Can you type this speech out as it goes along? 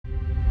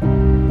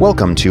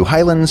Welcome to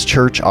Highlands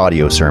Church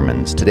Audio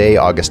Sermons. Today,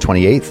 August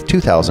 28th,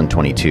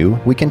 2022,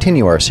 we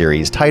continue our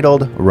series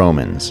titled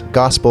Romans,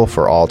 Gospel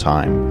for All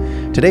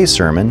Time. Today's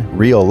sermon,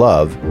 Real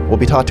Love, will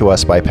be taught to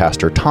us by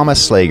Pastor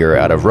Thomas Slager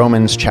out of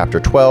Romans chapter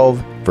 12,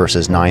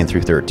 verses 9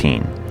 through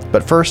 13.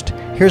 But first,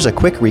 here's a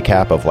quick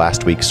recap of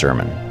last week's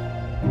sermon.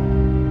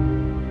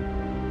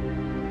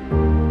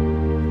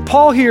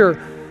 Paul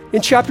here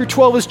in chapter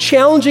 12 is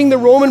challenging the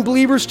Roman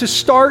believers to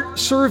start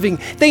serving.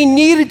 They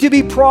needed to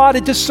be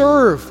prodded to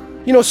serve.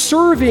 You know,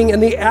 serving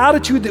and the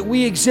attitude that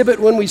we exhibit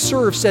when we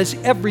serve says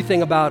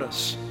everything about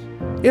us.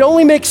 It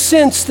only makes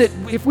sense that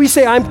if we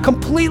say, I'm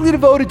completely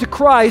devoted to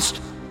Christ,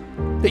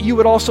 that you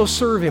would also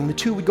serve him. The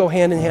two would go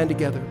hand in hand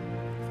together.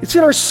 It's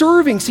in our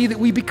serving, see, that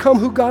we become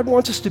who God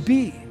wants us to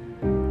be.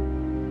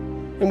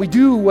 And we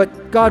do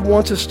what God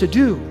wants us to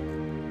do.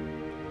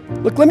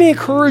 Look, let me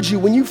encourage you,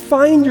 when you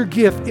find your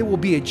gift, it will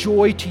be a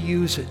joy to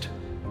use it.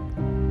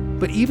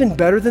 But even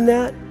better than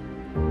that,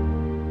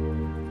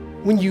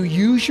 when you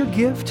use your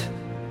gift,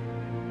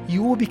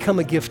 you will become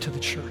a gift to the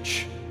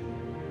church.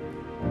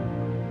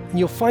 And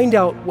you'll find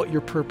out what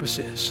your purpose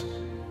is.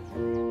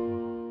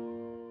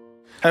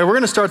 Hey, we're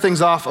going to start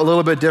things off a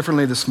little bit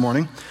differently this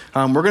morning.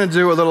 We're going to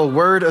do a little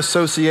word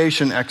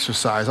association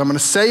exercise. I'm going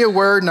to say a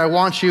word, and I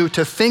want you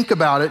to think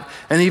about it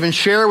and even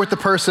share with the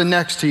person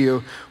next to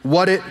you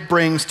what it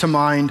brings to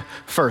mind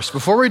first.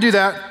 Before we do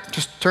that,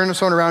 just turn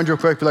this one around real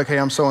quick. Be like, hey,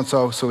 I'm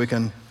so-and-so, so we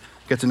can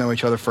get to know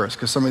each other first.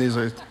 Because some of these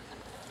are...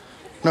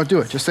 No, do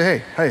it. Just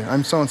say, hey,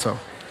 I'm so-and-so.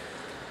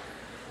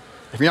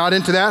 If you're not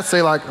into that,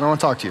 say like, I don't want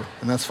to talk to you,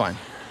 and that's fine.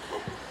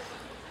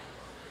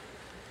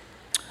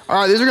 All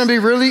right, these are going to be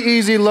really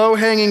easy,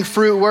 low-hanging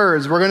fruit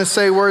words. We're going to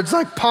say words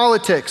like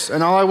politics,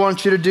 and all I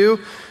want you to do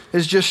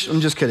is I'm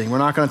just kidding. We're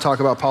not going to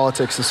talk about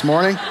politics this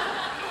morning.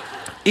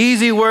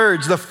 Easy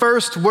words. The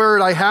first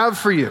word I have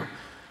for you,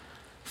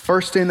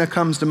 first thing that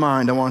comes to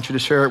mind, I want you to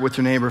share it with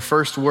your neighbor.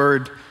 First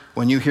word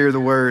when you hear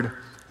the word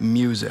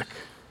music.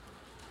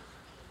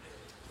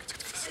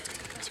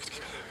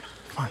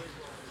 Come on.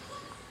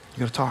 You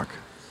got to talk.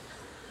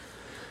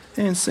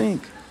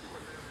 NSYNC.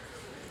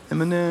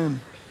 Eminem.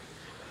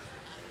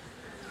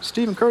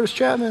 Stephen Curtis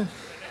Chapman.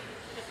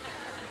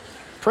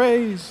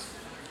 Praise.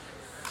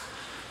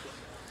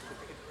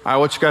 All right,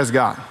 what you guys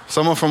got?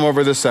 Someone from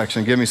over this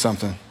section, give me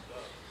something.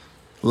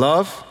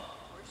 Love.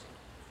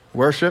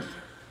 Worship.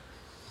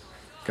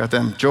 Got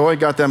them joy,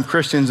 got them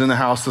Christians in the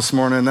house this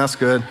morning. That's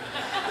good.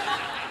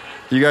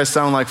 You guys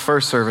sound like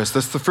first service.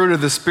 That's the fruit of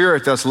the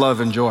Spirit, that's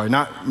love and joy,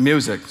 not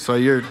music. So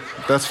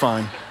that's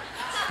fine.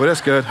 But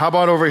that's good. How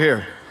about over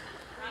here?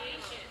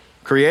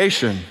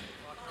 Creation.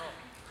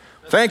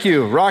 Thank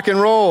you. Rock and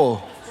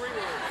roll.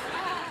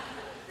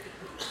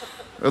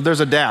 There's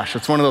a dash.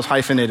 It's one of those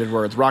hyphenated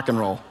words. Rock and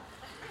roll.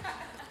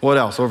 What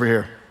else over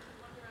here?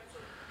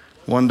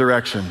 One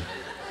Direction.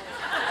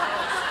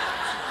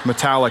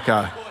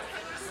 Metallica.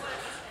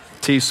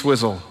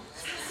 T-Swizzle.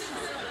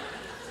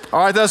 All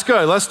right, that's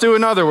good. Let's do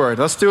another word.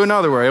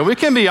 And we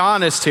can be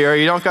honest here.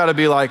 You don't got to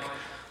be like,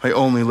 I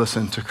only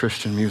listen to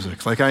Christian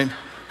music. Like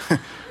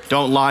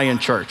don't lie in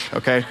church,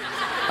 okay?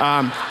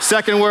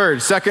 Second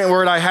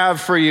word I have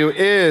for you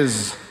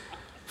is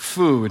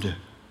food.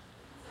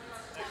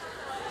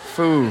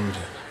 Food.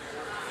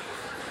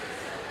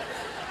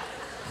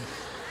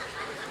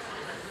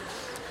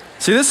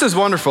 See, this is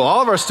wonderful.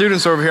 All of our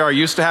students over here are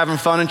used to having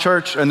fun in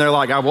church, and they're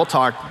like, we'll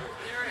talk.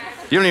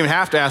 You don't even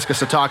have to ask us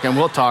to talk, and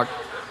we'll talk.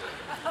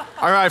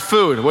 All right,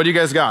 food. What do you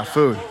guys got?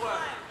 Food.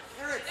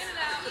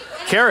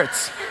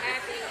 Carrots.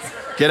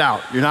 Get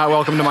out. You're not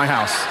welcome to my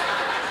house.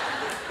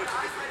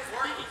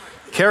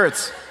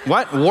 Carrots.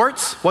 What?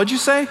 Warts? What'd you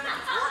say?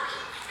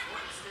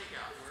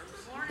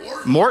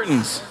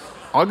 Morton's.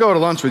 I'll go to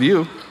lunch with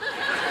you.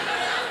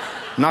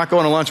 I'm not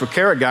going to lunch with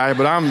Carrot Guy,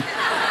 but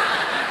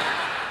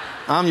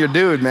I'm your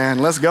dude, man.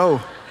 Let's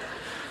go.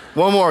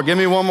 One more. Give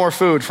me one more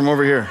food from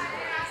over here.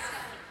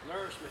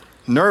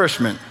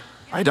 Nourishment.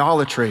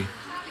 Idolatry.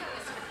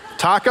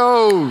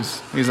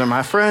 Tacos. These are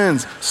my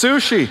friends.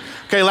 Sushi.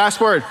 Okay,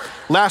 last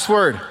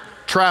word.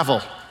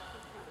 Travel.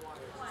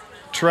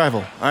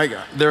 Travel.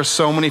 There's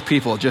so many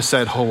people just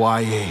said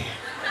Hawaii.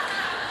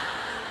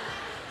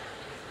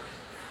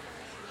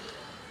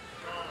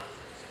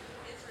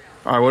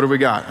 All right, what do we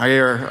got? I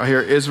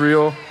hear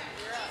Israel.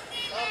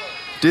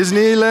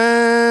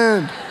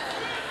 Disneyland.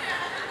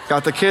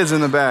 Got the kids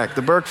in the back,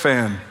 the Burke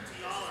fan.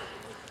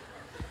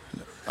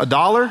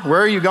 $1?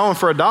 Where are you going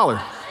for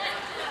 $1?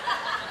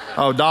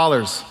 Oh,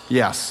 dollars.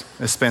 Yes,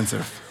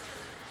 expensive.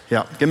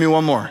 Yeah, give me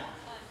one more.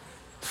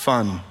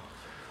 Fun. All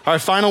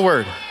right, final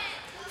word.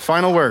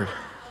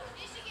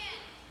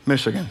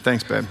 Michigan.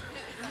 Thanks, babe.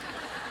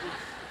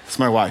 It's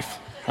my wife.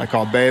 I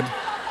call babe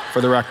for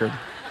the record.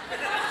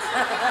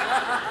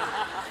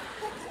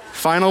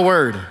 Final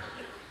word.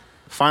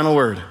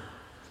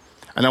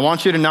 And I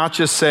want you to not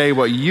just say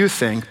what you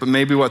think, but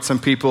maybe what some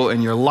people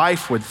in your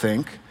life would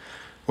think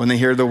when they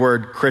hear the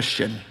word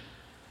Christian.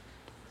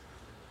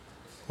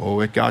 Oh,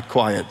 it got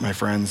quiet, my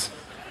friends.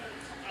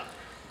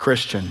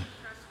 Christian.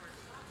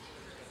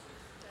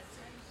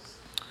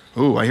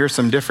 Ooh, I hear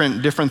some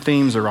different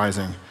themes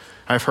arising.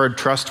 I've heard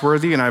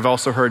trustworthy, and I've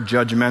also heard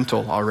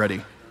judgmental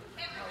already.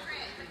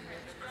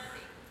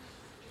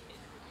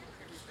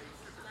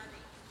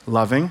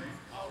 Loving.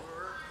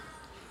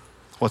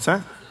 What's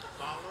that?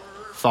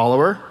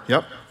 Follower.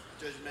 Yep.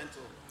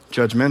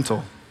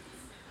 Judgmental.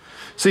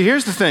 See,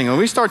 here's the thing. When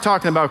we start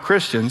talking about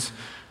Christians,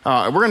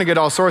 we're going to get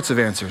all sorts of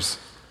answers.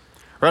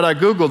 Right? I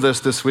Googled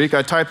this week.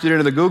 I typed it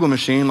into the Google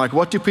machine, like,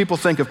 what do people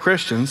think of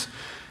Christians?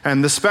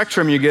 And the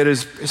spectrum you get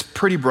is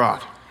pretty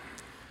broad.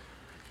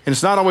 And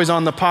it's not always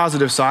on the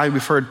positive side.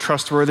 We've heard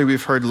trustworthy,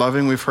 we've heard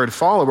loving, we've heard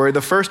follower.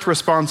 The first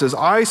responses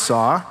I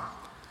saw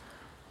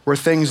were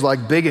things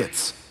like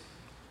bigots,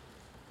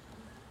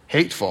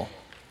 hateful,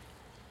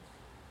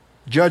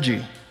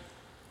 judgy,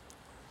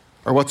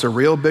 or what's a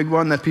real big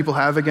one that people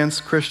have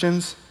against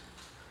Christians?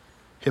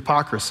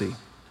 Hypocrisy.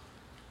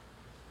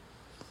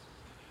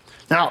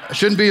 Now, it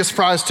shouldn't be a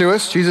surprise to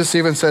us. Jesus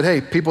even said,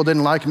 hey, people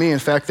didn't like me. In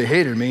fact, they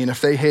hated me. And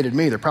if they hated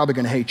me, they're probably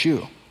going to hate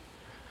you.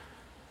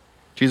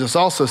 Jesus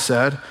also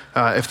said,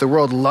 if the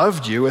world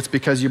loved you, it's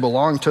because you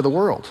belong to the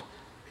world.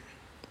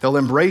 They'll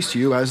embrace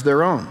you as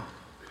their own.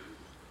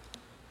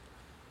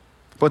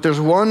 But there's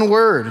one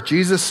word,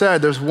 Jesus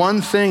said, there's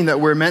one thing that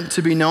we're meant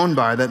to be known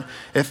by, that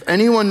if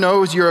anyone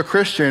knows you're a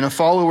Christian, a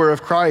follower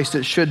of Christ,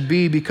 it should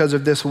be because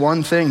of this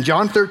one thing.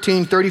 John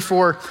 13,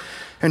 34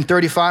 and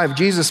 35,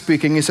 Jesus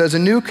speaking, he says, a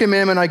new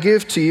commandment I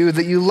give to you,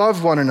 that you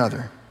love one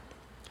another.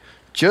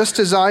 Just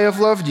as I have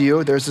loved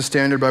you, there's the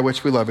standard by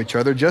which we love each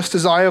other. Just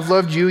as I have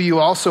loved you, you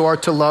also are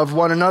to love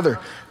one another.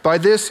 By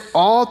this,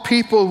 all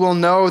people will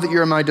know that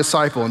you're my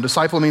disciple. And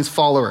disciple means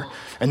follower.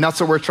 And that's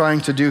what we're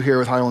trying to do here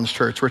with Highlands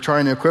Church. We're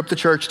trying to equip the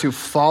church to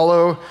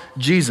follow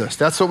Jesus.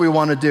 That's what we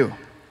want to do.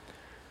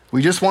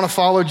 We just want to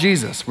follow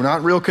Jesus. We're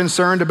not real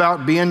concerned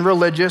about being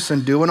religious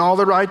and doing all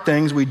the right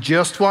things. We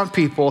just want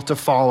people to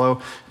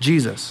follow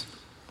Jesus.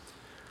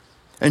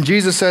 And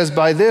Jesus says,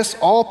 by this,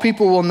 all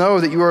people will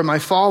know that you are my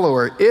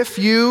follower if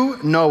you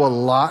know a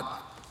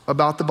lot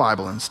about the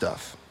Bible and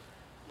stuff.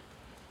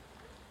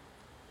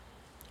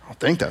 I don't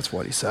think that's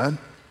what he said.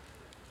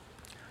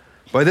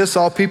 By this,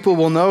 all people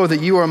will know that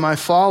you are my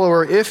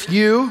follower if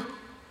you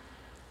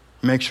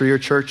make sure your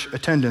church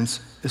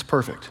attendance is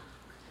perfect.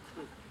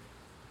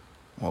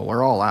 Well,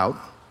 we're all out.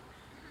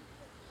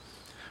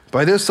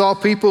 By this, all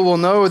people will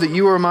know that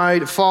you are my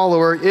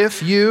follower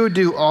if you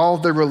do all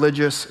the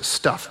religious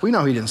stuff. We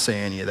know he didn't say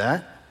any of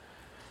that.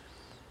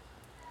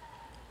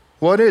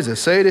 What is it?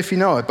 Say it if you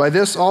know it. By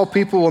this, all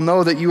people will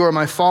know that you are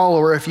my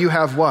follower if you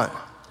have what?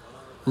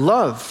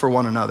 Love for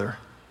one another.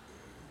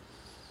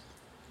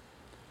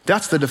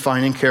 That's the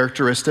defining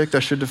characteristic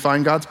that should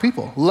define God's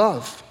people.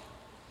 Love.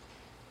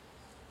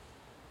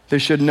 They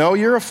should know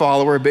you're a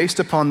follower based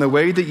upon the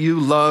way that you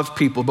love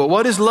people. But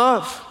what is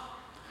love?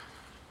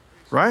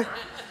 Right?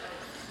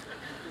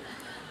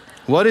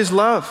 What is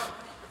love?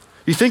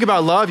 You think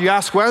about love, you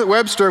ask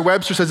Webster.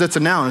 Webster says it's a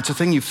noun. It's a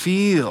thing you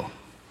feel.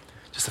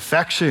 Just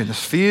affection,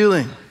 just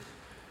feeling.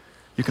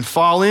 You can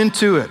fall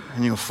into it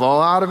and you'll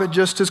fall out of it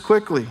just as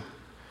quickly.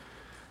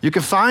 You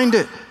can find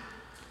it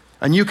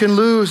and you can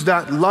lose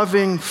that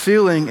loving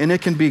feeling and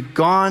it can be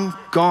gone,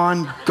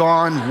 gone,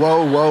 gone,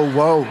 whoa, whoa,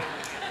 whoa.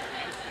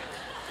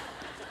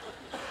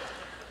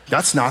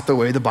 That's not the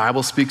way the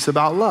Bible speaks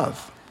about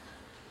love.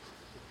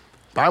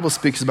 The Bible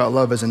speaks about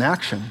love as an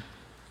action.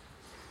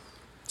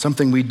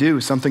 Something we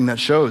do, something that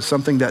shows,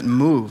 something that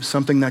moves,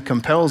 something that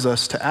compels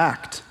us to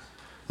act,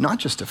 not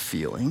just a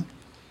feeling.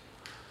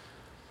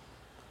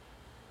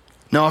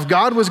 Now, if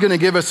God was going to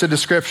give us a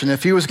description,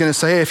 if he was going to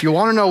say, hey, if you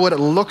want to know what it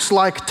looks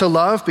like to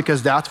love,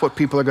 because that's what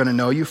people are going to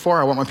know you for,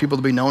 I want my people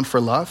to be known for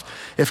love.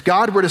 If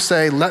God were to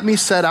say, let me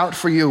set out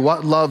for you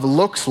what love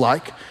looks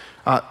like,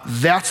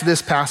 that's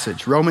this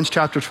passage, Romans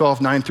chapter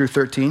 12, 9 through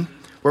 13,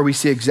 where we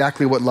see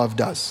exactly what love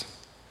does.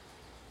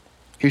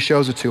 He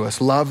shows it to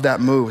us. Love that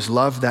moves,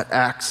 love that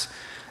acts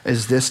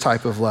is this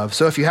type of love.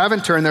 So if you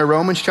haven't turned there,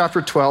 Romans chapter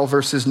 12,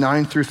 verses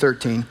 9 through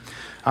 13.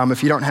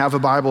 If you don't have a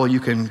Bible, you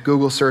can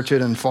Google search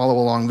it and follow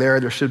along there.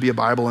 There should be a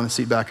Bible in a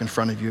seat back in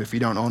front of you. If you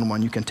don't own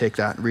one, you can take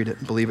that, read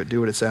it, believe it, do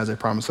what it says. I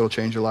promise it'll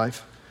change your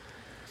life.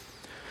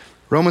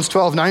 Romans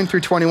 12, 9 through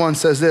 21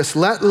 says this,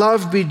 let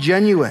love be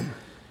genuine.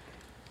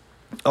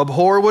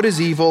 Abhor what is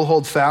evil,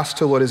 hold fast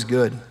to what is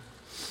good.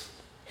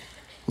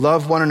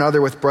 Love one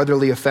another with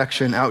brotherly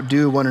affection.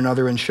 Outdo one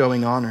another in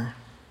showing honor.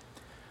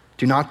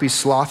 Do not be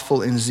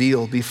slothful in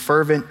zeal. Be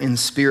fervent in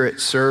spirit.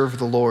 Serve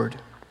the Lord.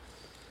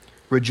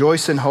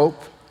 Rejoice in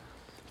hope.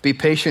 Be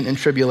patient in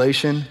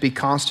tribulation. Be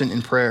constant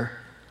in prayer.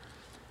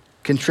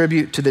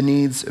 Contribute to the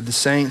needs of the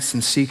saints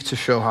and seek to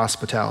show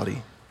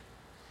hospitality.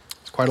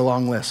 It's quite a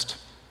long list.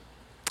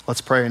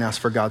 Let's pray and ask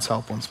for God's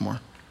help once more.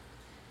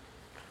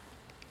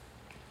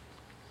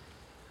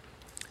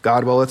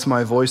 God, well, it's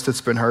my voice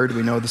that's been heard.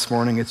 We know this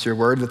morning it's your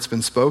word that's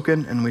been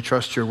spoken, and we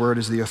trust your word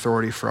is the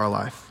authority for our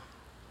life.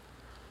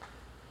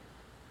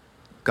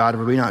 God,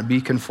 will we not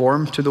be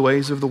conformed to the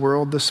ways of the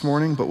world this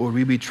morning, but will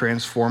we be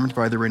transformed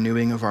by the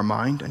renewing of our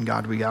mind? And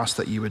God, we ask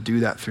that you would do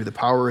that through the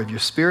power of your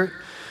Spirit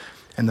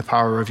and the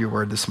power of your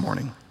word this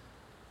morning.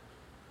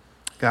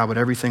 God, would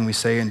everything we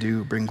say and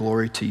do bring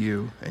glory to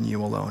you and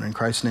you alone. In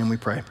Christ's name we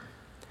pray.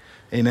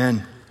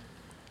 Amen.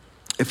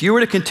 If you were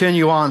to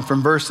continue on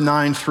from verse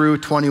 9 through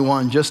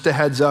 21, just a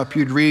heads up,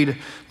 you'd read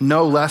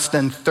no less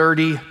than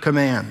 30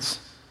 commands.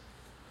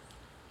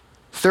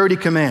 30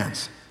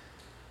 commands.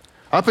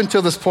 Up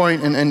until this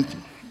point, and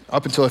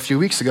up until a few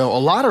weeks ago, a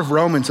lot of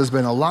Romans has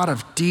been a lot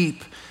of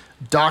deep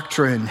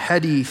doctrine,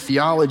 heady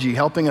theology,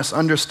 helping us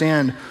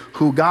understand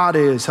who God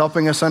is,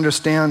 helping us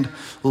understand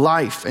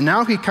life. And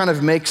now he kind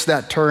of makes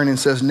that turn and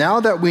says, now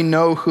that we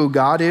know who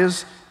God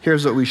is,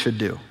 here's what we should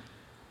do.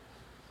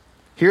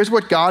 Here's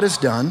what God has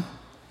done.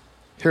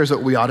 Here's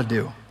what we ought to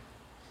do.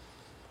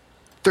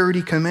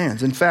 30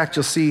 commands. In fact,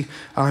 you'll see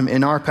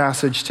in our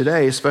passage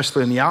today,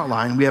 especially in the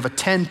outline, we have a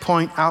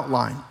 10-point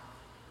outline.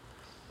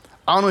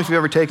 I don't know if you've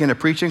ever taken a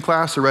preaching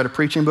class or read a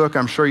preaching book.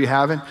 I'm sure you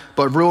haven't.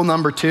 But rule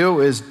number 2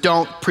 is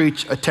don't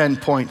preach a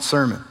 10-point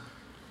sermon.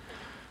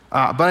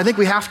 But I think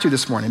we have to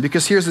this morning,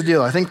 because here's the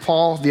deal. I think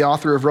Paul, the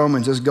author of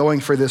Romans, is going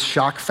for this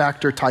shock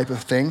factor type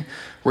of thing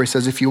where he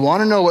says, if you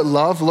want to know what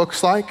love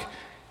looks like,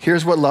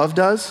 here's what love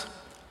does.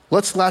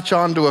 Let's latch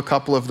on to a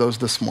couple of those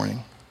this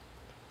morning.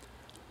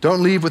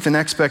 Don't leave with an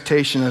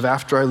expectation of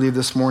after I leave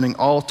this morning,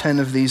 all 10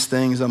 of these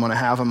things, I'm going to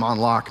have them on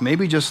lock.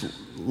 Maybe just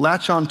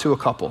latch on to a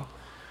couple.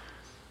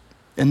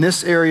 In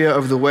this area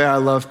of the way I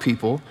love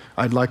people,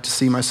 I'd like to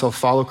see myself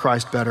follow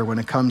Christ better when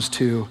it comes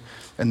to,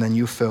 and then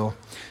you fill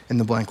in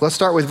the blank. Let's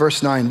start with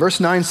verse 9. Verse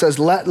 9 says,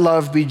 let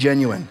love be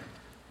genuine.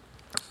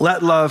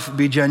 Let love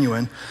be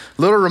genuine.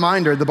 Little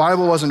reminder, the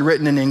Bible wasn't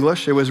written in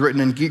English. It was written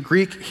in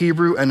Greek,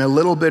 Hebrew, and a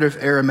little bit of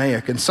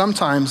Aramaic. And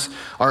sometimes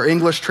our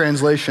English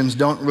translations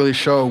don't really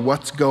show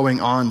what's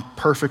going on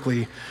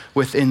perfectly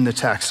within the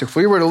text. If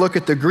we were to look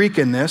at the Greek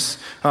in this,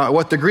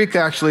 what the Greek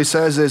actually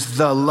says is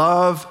the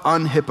love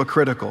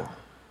unhypocritical.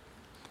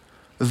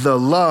 The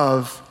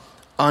love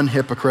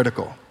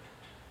unhypocritical.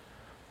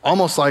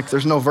 Almost like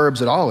there's no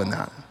verbs at all in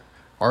that.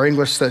 Our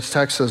English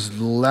text says,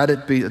 let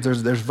it be,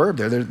 there's verb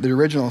there. The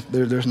original,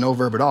 there's no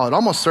verb at all. It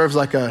almost serves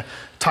like a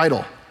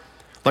title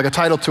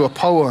to a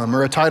poem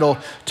or a title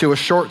to a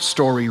short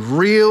story,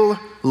 real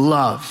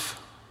love.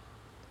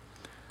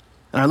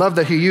 And I love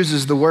that he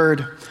uses the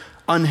word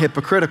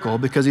unhypocritical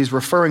because he's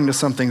referring to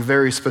something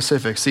very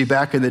specific. See,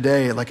 back in the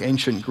day, like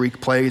ancient Greek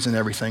plays and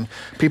everything,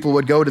 people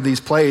would go to these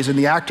plays and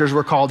the actors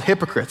were called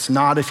hypocrites.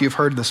 Not if you've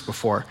heard this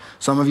before.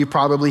 Some of you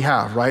probably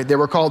have, right? They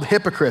were called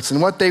hypocrites.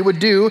 And what they would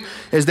do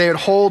is they would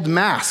hold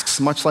masks,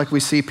 much like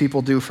we see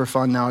people do for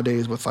fun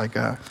nowadays with like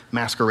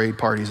masquerade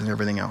parties and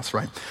everything else,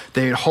 right?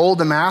 They'd hold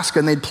the mask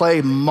and they'd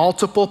play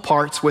multiple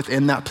parts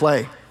within that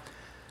play.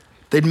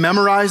 They'd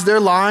memorize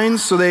their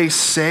lines so they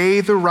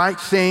say the right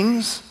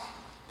things.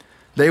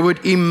 They would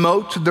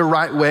emote the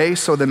right way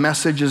so the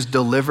message is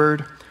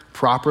delivered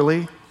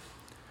properly.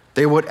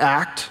 They would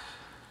act,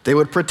 they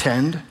would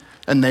pretend,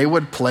 and they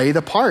would play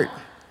the part.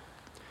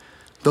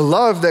 The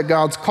love that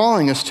God's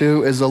calling us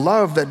to is a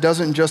love that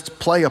doesn't just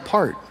play a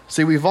part.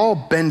 See, we've all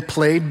been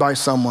played by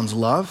someone's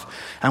love,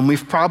 and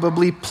we've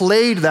probably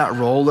played that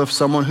role of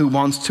someone who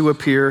wants to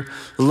appear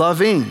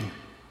loving.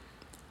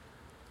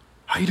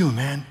 How you doing,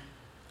 man?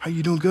 How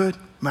you doing? Good?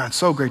 Man, it's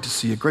so great to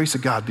see you. Grace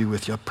of God be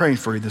with you. I'm praying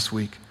for you this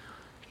week.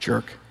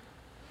 Jerk.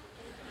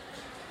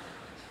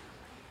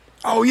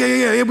 Oh,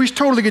 yeah, we should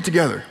totally get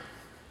together.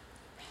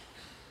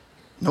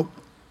 Nope.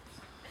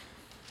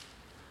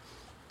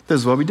 This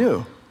is what we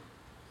do.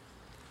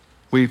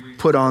 We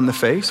put on the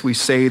face, we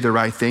say the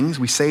right things,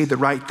 we say the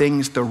right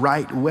things the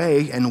right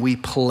way, and we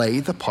play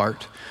the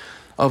part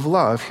of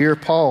love. Here,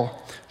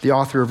 Paul, the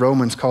author of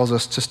Romans, calls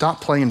us to stop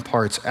playing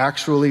parts,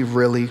 actually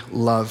really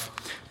love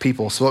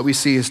people. So what we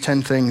see is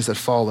 10 things that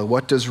follow.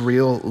 What does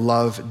real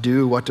love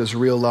do? What does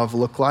real love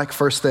look like?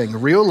 First thing,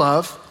 real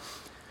love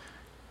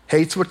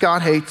hates what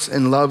God hates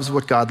and loves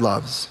what God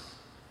loves.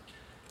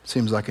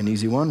 Seems like an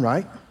easy one,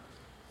 right?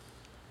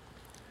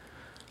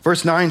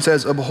 Verse 9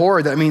 says,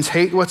 abhor, that means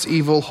hate what's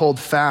evil, hold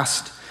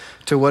fast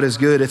to what is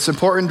good. It's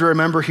important to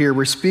remember here,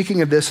 we're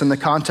speaking of this in the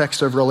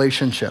context of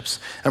relationships.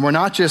 And we're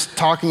not just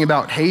talking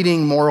about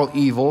hating moral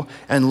evil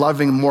and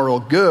loving moral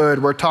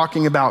good. We're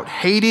talking about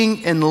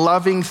hating and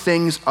loving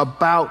things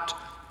about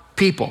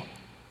people,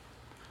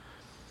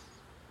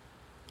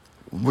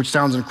 which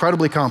sounds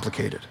incredibly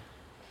complicated.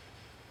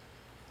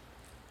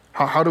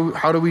 How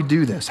do we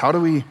do this? How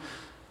do we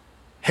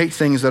hate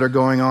things that are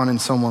going on in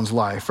someone's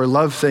life or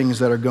love things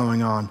that are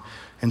going on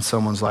in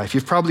someone's life?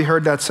 You've probably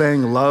heard that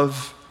saying,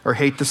 love or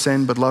hate the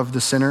sin, but love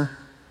the sinner,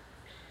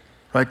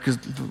 right? Because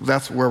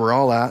that's where we're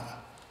all at.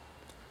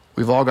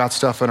 We've all got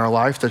stuff in our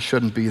life that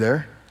shouldn't be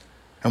there.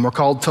 And we're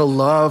called to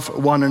love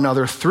one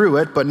another through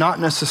it, but not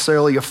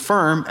necessarily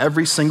affirm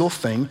every single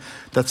thing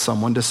that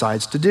someone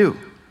decides to do.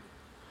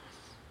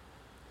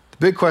 The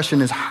big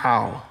question is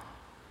how?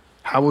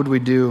 How would we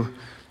do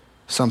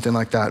something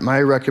like that? My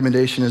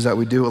recommendation is that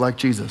we do it like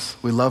Jesus.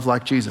 We love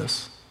like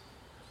Jesus.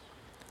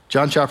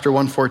 John chapter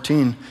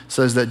 1:14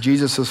 says that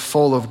Jesus is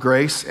full of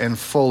grace and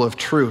full of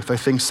truth. I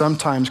think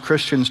sometimes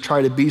Christians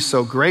try to be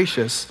so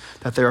gracious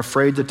that they're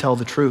afraid to tell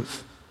the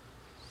truth.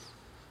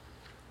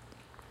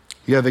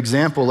 You have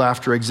example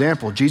after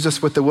example.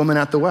 Jesus with the woman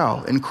at the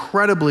well,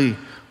 incredibly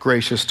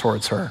gracious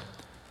towards her,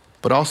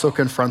 but also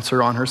confronts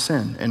her on her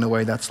sin in a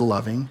way that's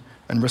loving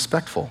and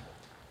respectful.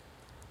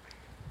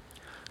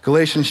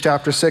 Galatians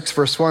chapter 6,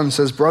 verse 1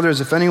 says,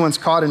 brothers, if anyone's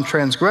caught in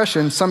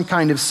transgression, some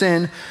kind of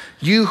sin,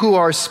 you who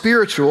are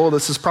spiritual,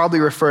 this is probably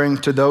referring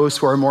to those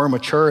who are more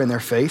mature in their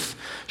faith,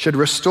 should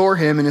restore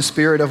him in a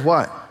spirit of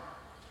what?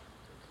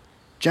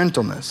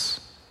 Gentleness.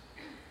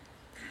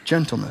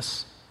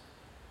 Gentleness.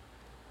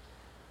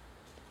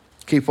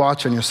 Keep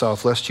watch on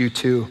yourself, lest you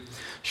too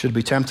should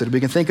be tempted. We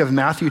can think of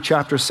Matthew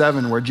chapter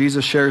 7, where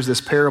Jesus shares this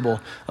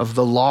parable of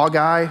the law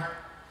guy.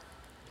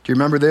 Do you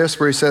remember this?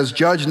 Where he says,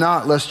 judge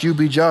not, lest you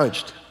be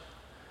judged.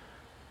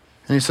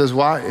 And he says,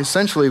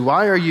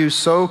 why are you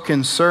so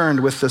concerned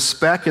with the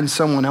speck in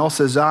someone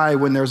else's eye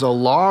when there's a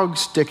log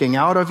sticking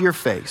out of your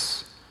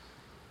face?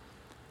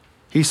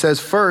 He says,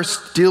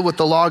 first, deal with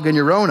the log in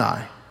your own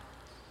eye.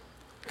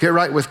 Get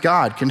right with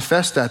God,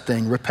 confess that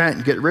thing, repent,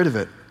 and get rid of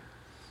it.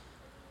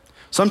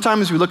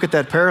 Sometimes we look at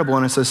that parable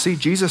and it says, see,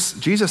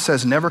 Jesus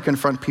says never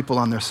confront people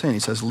on their sin. He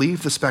says,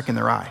 leave the speck in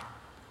their eye.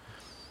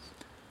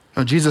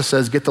 No, Jesus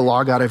says, get the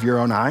log out of your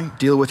own eye,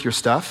 deal with your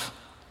stuff,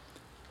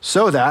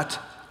 so that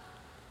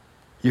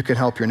you can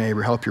help your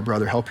neighbor, help your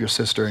brother, help your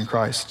sister in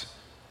Christ.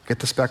 Get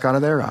the speck out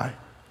of their eye.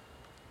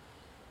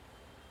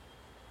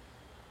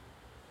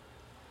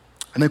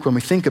 I think when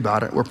we think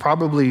about it,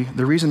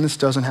 the reason this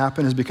doesn't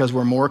happen is because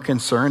we're more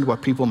concerned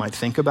what people might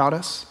think about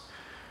us.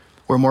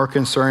 We're more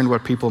concerned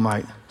what people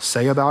might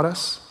say about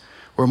us.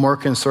 We're more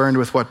concerned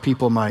with what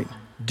people might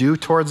do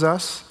towards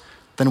us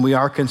than we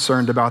are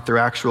concerned about their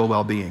actual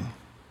well-being.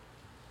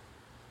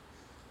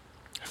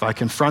 If I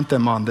confront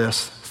them on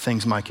this,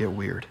 things might get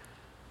weird.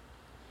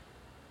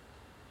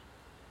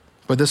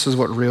 But this is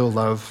what real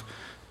love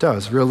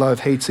does. Real love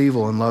hates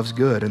evil and loves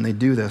good, and they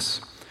do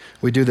this.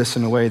 We do this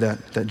in a way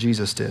that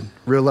Jesus did.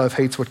 Real love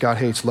hates what God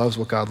hates, loves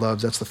what God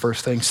loves. That's the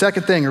first thing.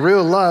 Second thing,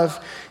 real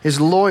love is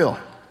loyal.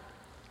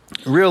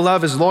 Real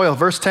love is loyal.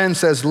 Verse 10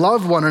 says,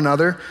 love one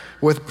another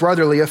with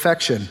brotherly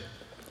affection.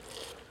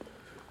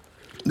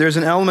 There's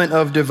an element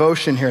of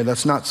devotion here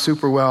that's not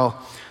super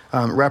well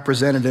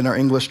represented in our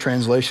English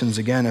translations.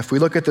 Again, if we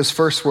look at this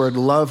first word,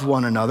 love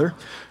one another,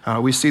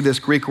 we see this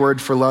Greek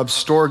word for love,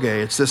 storge.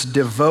 It's this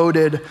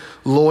devoted,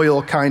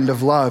 loyal kind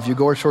of love. You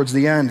go towards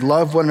the end,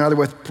 love one another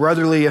with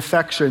brotherly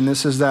affection.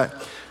 This is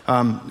that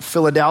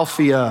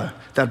Philadelphia,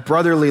 that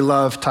brotherly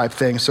love type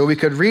thing. So we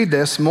could read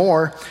this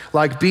more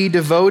like be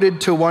devoted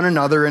to one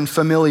another in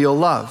familial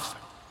love,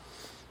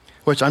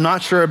 which I'm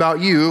not sure about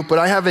you, but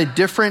I have a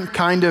different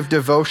kind of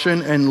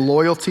devotion and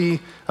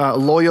loyalty,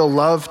 loyal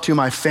love to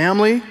my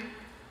family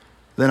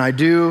than I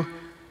do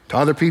to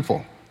other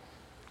people.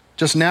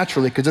 Just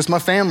naturally, because it's my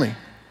family.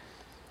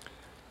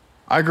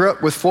 I grew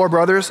up with 4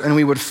 brothers and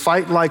we would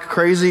fight like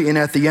crazy, and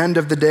at the end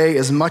of the day,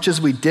 as much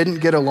as we didn't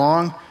get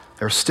along,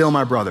 they were still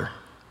my brother.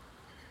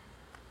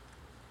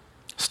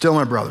 Still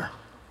my brother.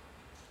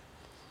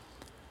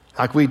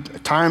 Like we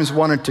at times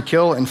wanted to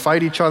kill and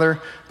fight each other,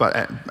 but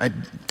at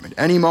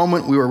any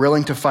moment we were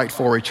willing to fight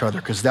for each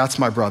other because that's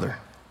my brother.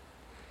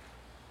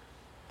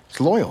 It's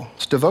loyal,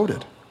 it's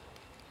devoted.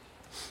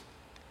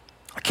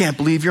 I can't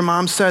believe your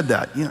mom said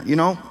that. You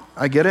know,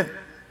 I get it.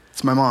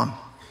 It's my mom.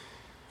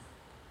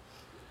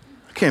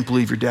 I can't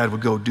believe your dad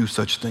would go do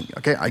such a thing.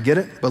 Okay, I get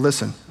it, but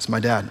listen, it's my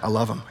dad. I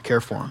love him. I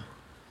care for him.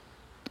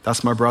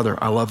 That's my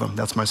brother. I love him.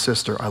 That's my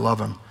sister. I love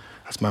him.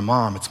 That's my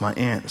mom. It's my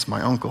aunt. It's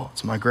my uncle.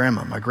 It's my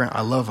grandma.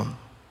 I love him.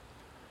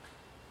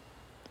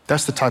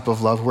 That's the type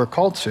of love we're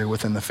called to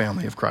within the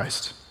family of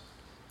Christ,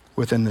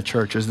 within the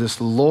church, is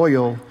this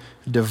loyal,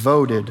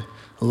 devoted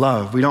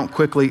love. We don't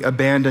quickly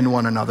abandon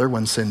one another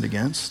when sinned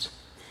against.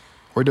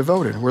 We're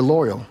devoted. We're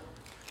loyal.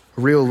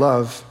 Real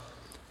love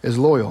is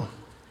loyal.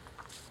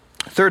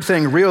 Third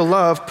thing, real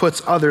love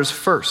puts others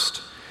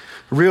first.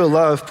 Real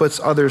love puts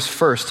others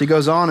first. He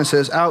goes on and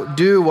says,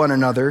 outdo one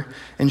another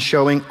in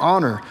showing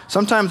honor.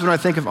 Sometimes when I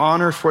think of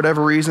honor, for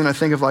whatever reason, I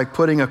think of like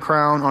putting a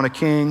crown on a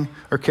king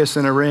or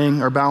kissing a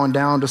ring or bowing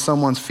down to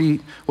someone's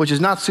feet, which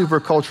is not super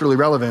culturally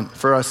relevant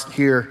for us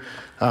here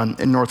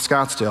in North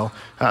Scottsdale.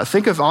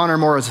 Think of honor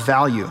more as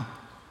value.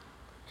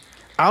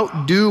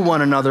 Outdo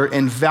one another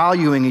in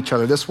valuing each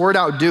other. This word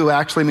outdo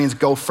actually means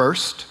go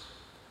first.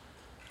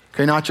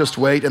 Okay, not just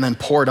wait and then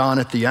pour it on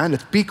at the end.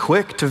 It's be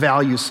quick to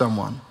value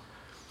someone.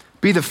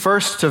 Be the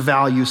first to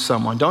value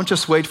someone. Don't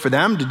just wait for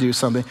them to do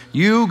something.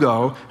 You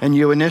go and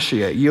you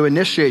initiate. You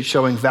initiate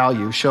showing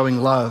value,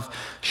 showing love,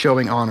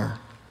 showing honor.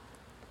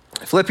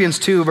 Philippians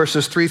 2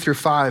 verses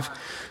 3-5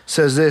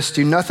 says this,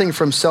 do nothing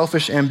from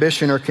selfish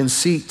ambition or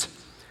conceit,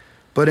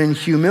 but in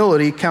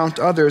humility count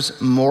others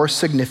more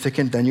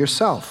significant than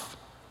yourself.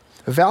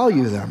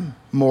 Value them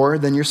more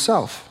than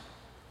yourself.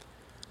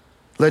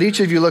 Let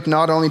each of you look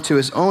not only to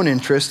his own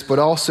interests, but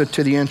also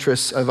to the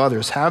interests of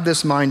others. Have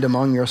this mind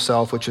among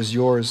yourself, which is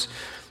yours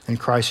in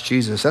Christ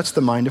Jesus. That's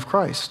the mind of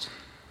Christ.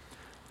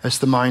 That's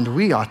the mind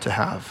we ought to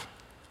have.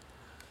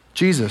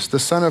 Jesus, the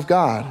Son of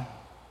God,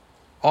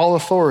 all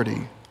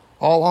authority,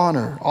 all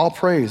honor, all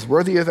praise,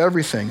 worthy of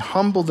everything,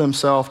 humbled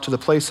himself to the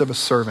place of a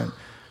servant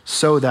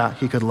so that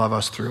he could love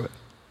us through it.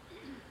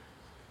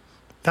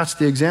 That's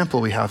the example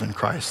we have in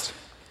Christ.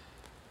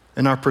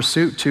 In our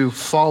pursuit to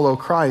follow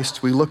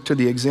Christ, we look to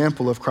the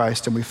example of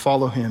Christ and we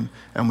follow him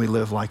and we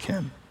live like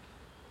him.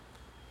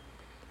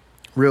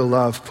 Real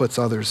love puts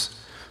others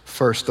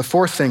first. The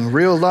fourth thing,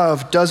 real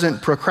love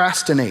doesn't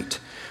procrastinate.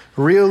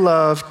 Real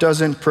love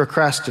doesn't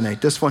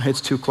procrastinate. This one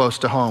hits too close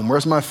to home.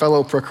 Where's my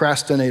fellow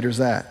procrastinators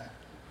at?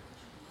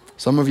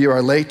 Some of you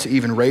are late to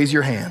even raise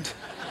your hand.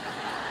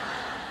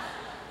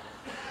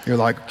 You're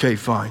like, okay,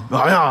 fine.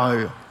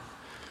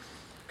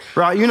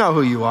 Right, you know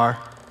who you are.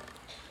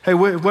 Hey,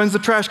 when's the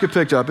trash get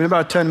picked up? In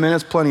about 10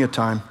 minutes, plenty of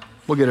time.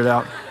 We'll get it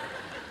out.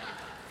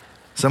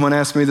 Someone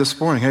asked me this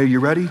morning, hey, you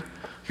ready?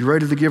 You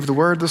ready to give the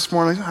word this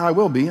morning? I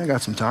will be. I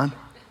got some time.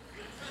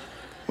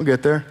 We'll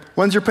get there.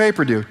 When's your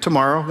paper due?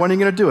 Tomorrow. When are you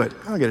going to do it?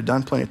 I'll get it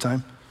done. Plenty of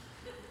time.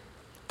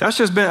 That's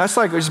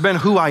been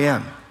who I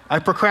am. I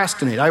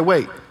procrastinate. I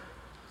wait.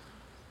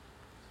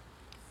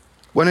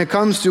 When it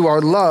comes to our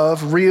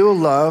love, real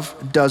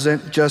love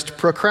doesn't just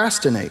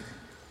procrastinate.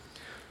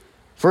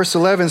 Verse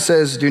 11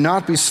 says, do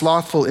not be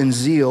slothful in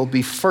zeal,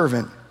 be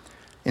fervent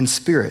in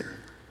spirit.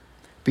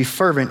 Be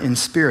fervent in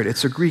spirit.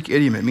 It's a Greek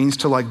idiom. It means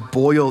to like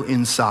boil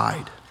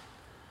inside.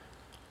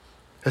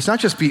 It's not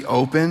just be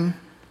open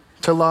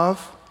to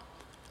love,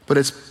 but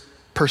it's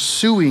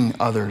pursuing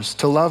others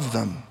to love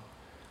them.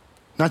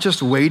 Not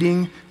just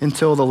waiting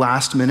until the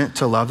last minute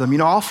to love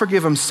them. I'll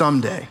forgive them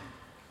someday.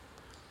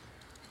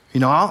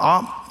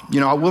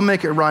 We'll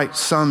make it right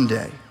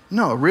someday.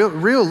 No,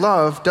 real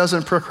love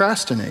doesn't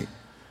procrastinate.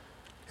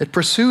 It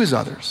pursues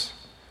others.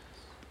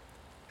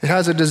 It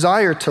has a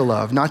desire to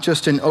love, not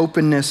just an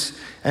openness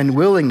and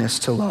willingness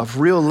to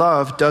love. Real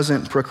love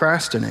doesn't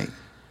procrastinate.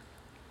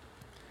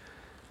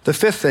 The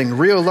fifth thing,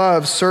 real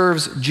love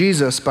serves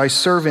Jesus by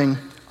serving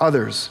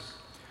others.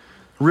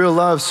 Real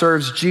love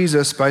serves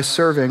Jesus by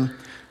serving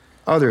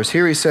others.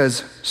 Here he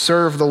says,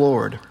 serve the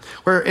Lord.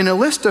 Where in a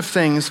list of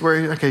things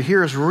where, okay,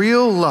 here's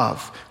real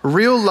love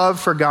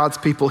for God's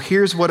people.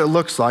 Here's what it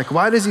looks like.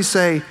 Why does he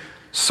say,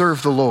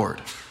 serve the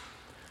Lord?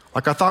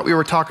 Like I thought we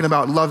were talking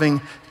about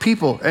loving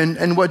people.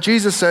 And what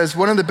Jesus says,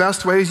 one of the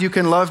best ways you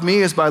can love me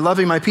is by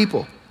loving my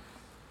people.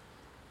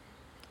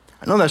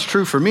 I know that's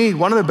true for me.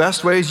 One of the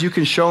best ways you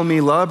can show me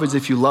love is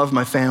if you love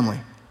my family.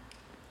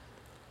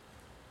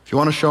 If you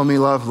want to show me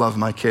love, love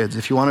my kids.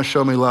 If you want to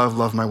show me love,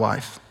 love my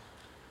wife.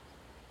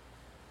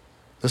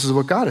 This is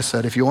what God has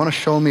said. If you want to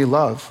show me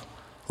love,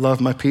 love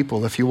my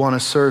people. If you want to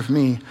serve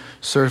me,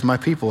 serve my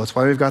people. That's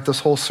why we've got this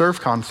whole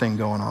ServeCon thing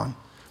going on.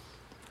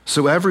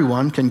 So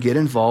everyone can get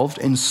involved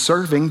in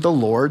serving the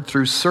Lord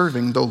through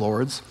serving the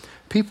Lord's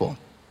people.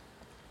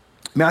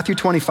 Matthew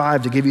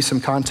 25, to give you some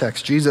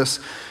context, Jesus,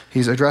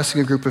 he's addressing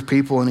a group of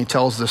people and he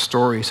tells this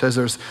story. He says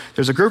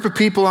there's a group of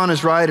people on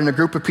his right and a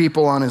group of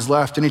people on his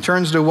left. And he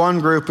turns to one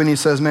group and he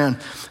says, man,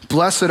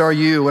 blessed are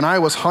you. When I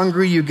was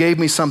hungry, you gave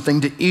me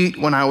something to eat.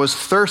 When I was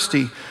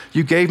thirsty,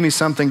 you gave me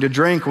something to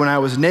drink. When I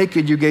was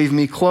naked, you gave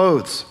me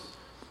clothes.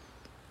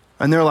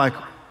 And they're like,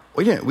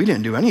 we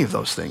didn't do any of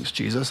those things,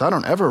 Jesus. I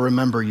don't ever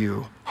remember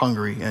you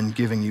hungry and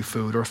giving you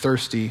food or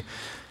thirsty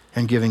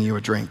and giving you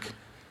a drink.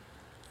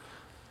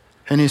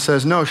 And he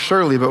says, no,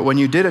 surely, but when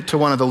you did it to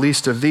one of the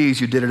least of these,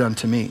 you did it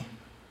unto me.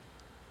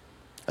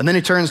 And then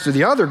he turns to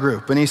the other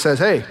group and he says,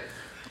 hey,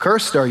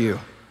 cursed are you.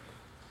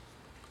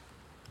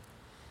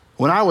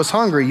 When I was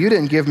hungry, you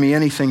didn't give me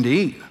anything to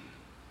eat.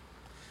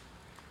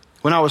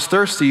 When I was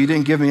thirsty, you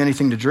didn't give me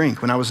anything to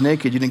drink. When I was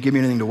naked, you didn't give me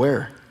anything to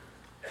wear.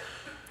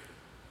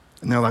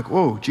 And they're like,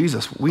 whoa,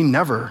 Jesus,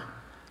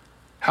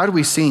 how do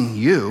we seen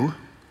you?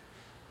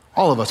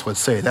 All of us would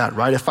say that,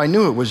 right? If I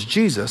knew it was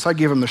Jesus, I'd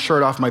give him the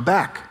shirt off my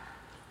back.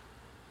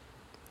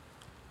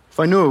 If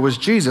I knew it was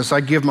Jesus,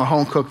 I'd give him a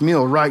home-cooked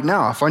meal right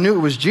now. If I knew it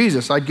was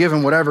Jesus, I'd give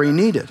him whatever he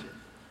needed.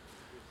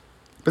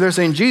 But they're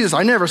saying, Jesus,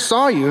 I never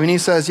saw you. And he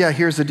says, yeah,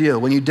 here's the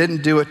deal. When you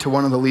didn't do it to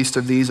one of the least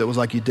of these, it was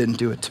like you didn't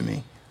do it to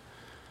me.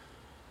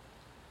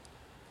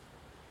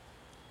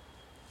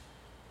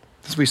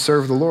 As we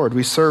serve the Lord,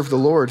 we serve the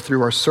Lord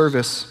through our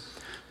service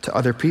to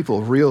other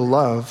people. Real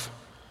love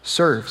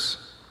serves.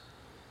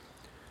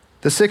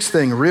 The sixth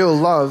thing, real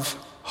love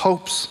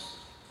hopes.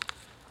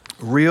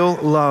 Real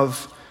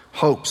love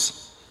hopes.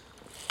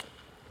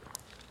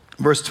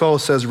 Verse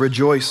 12 says,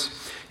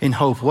 rejoice in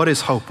hope. What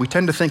is hope? We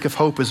tend to think of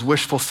hope as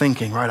wishful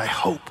thinking, right? I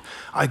hope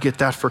I get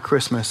that for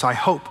Christmas. I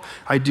hope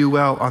I do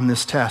well on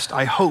this test.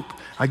 I hope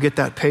I get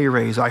that pay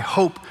raise. I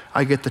hope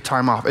I get the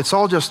time off. It's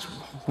all just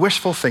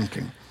wishful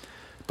thinking.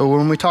 But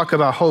when we talk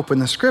about hope in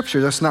the scripture,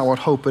 that's not what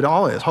hope at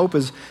all is. Hope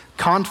is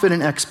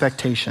confident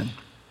expectation.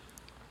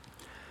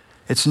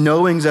 It's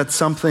knowing that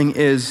something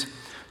is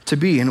to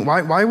be. And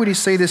why would he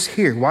say this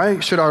here? Why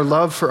should our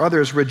love for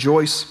others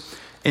rejoice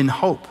in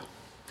hope?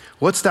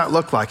 What's that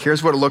look like?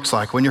 Here's what it looks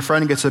like. When your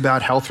friend gets a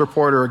bad health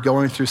report or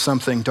going through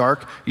something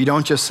dark, you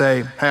don't just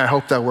say, hey, I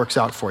hope that works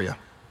out for you.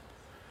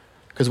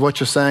 Because what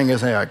you're saying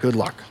is, hey, good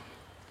luck.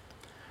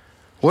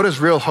 What does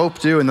real hope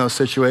do in those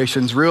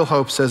situations? Real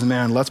hope says,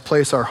 man, let's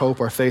place our hope,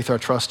 our faith, our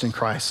trust in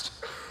Christ.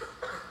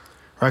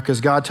 Right?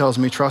 Because God tells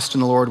me, trust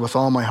in the Lord with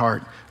all my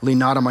heart, lean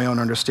not on my own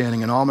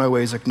understanding, in all my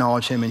ways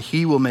acknowledge him, and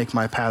he will make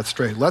my path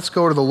straight. Let's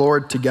go to the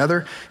Lord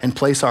together and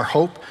place our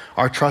hope,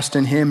 our trust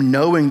in him,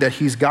 knowing that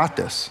he's got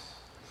this.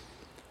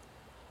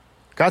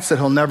 God said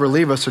he'll never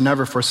leave us or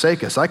never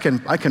forsake us. I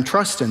can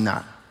trust in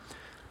that.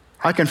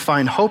 I can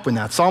find hope in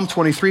that. Psalm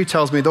 23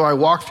 tells me, though I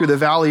walk through the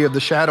valley of the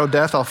shadow of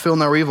death, I'll feel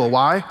no evil.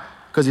 Why?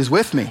 Because he's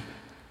with me.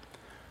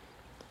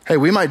 Hey,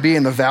 we might be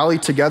in the valley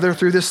together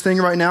through this thing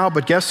right now,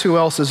 but guess who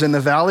else is in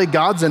the valley?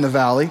 God's in the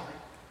valley.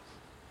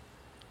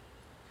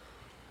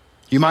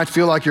 You might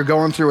feel like you're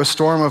going through a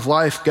storm of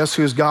life. Guess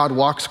whose God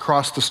walks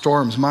across the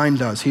storms? Mine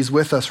does. He's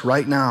with us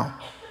right now.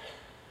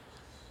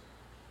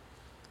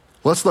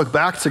 Let's look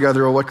back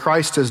together at what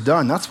Christ has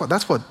done. That's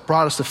what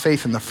brought us to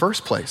faith in the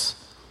first place.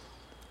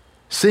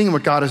 Seeing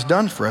what God has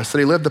done for us, that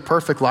he lived the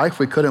perfect life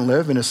we couldn't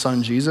live in his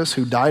son Jesus,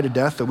 who died a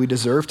death that we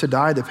deserved to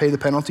die to pay the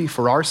penalty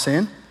for our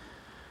sin.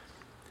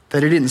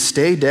 That he didn't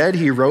stay dead,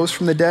 he rose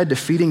from the dead,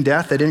 defeating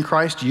death, that in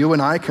Christ you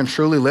and I can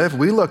truly live.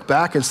 We look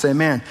back and say,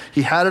 man,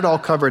 he had it all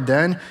covered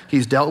then,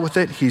 he's dealt with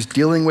it, he's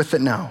dealing with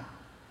it now.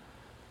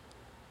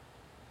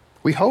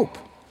 We hope.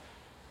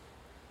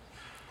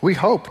 We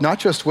hope, not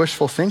just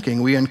wishful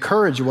thinking. We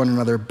encourage one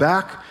another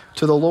back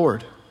to the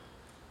Lord.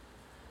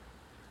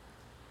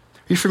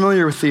 Are you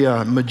familiar with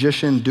the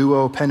magician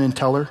duo Penn and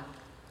Teller?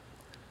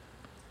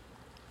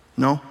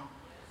 No?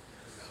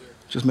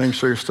 Just making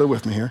sure you're still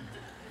with me here.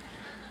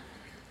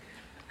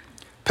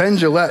 Penn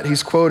Jillette,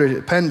 he's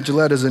quoted, Penn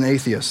Jillette is an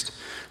atheist.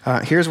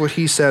 Here's what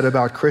he said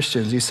about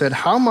Christians. He said,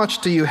 how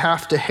much do you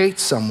have to hate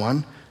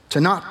someone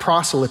to not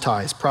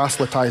proselytize?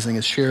 Proselytizing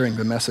is sharing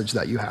the message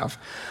that you have.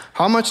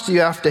 How much do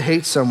you have to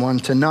hate someone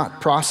to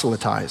not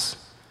proselytize?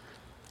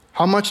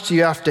 How much do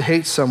you have to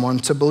hate someone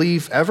to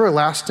believe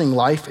everlasting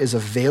life is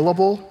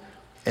available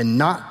and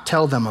not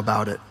tell them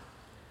about it?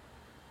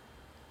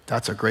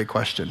 That's a great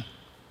question.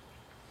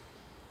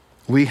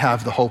 We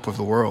have the hope of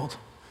the world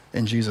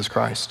in Jesus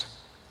Christ.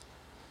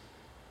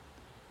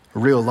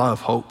 Real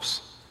love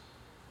hopes.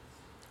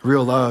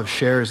 Real love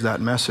shares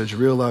that message.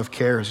 Real love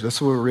cares.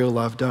 That's what real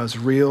love does.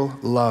 Real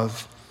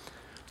love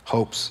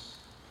hopes.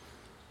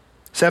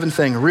 Seventh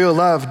thing, real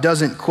love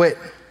doesn't quit.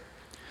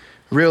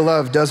 Real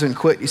love doesn't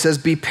quit. He says,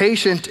 be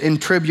patient in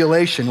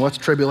tribulation. What's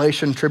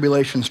tribulation?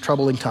 Tribulation's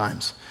troubling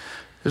times.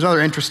 There's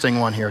another interesting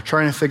one here,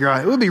 trying to figure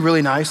out, it would be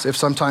really nice if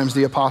sometimes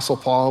the Apostle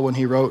Paul, when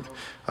he wrote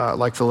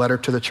like the letter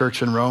to the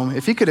church in Rome,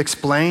 if he could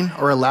explain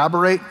or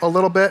elaborate a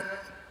little bit.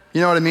 You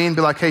know what I mean?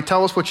 Be like, hey,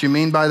 tell us what you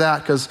mean by that,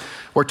 because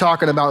we're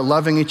talking about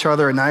loving each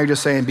other, and now you're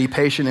just saying be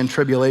patient in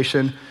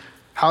tribulation.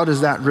 How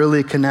does that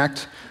really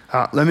connect?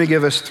 Let me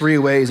give us 3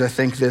 ways I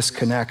think this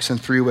connects, and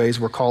 3 ways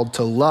we're called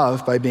to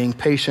love by being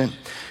patient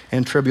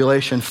in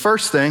tribulation.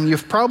 First thing,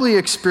 you've probably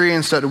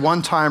experienced at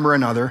one time or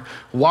another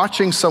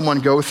watching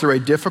someone go through a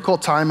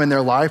difficult time in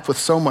their life with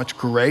so much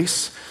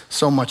grace,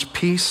 so much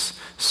peace,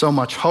 so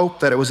much hope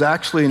that it was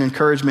actually an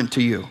encouragement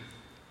to you.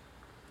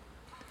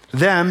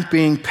 Them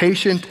being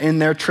patient in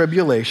their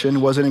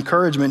tribulation was an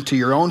encouragement to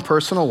your own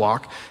personal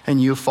walk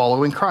and you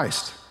following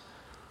Christ.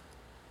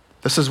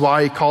 This is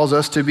why he calls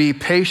us to be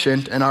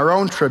patient in our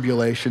own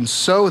tribulation,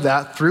 so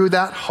that through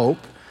that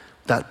hope,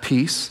 that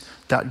peace,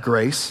 that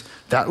grace,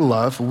 that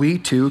love, we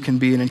too can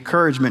be an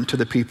encouragement to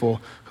the people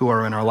who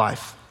are in our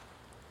life.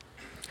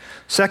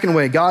 Second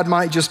way, God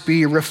might just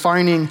be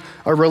refining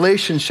a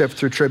relationship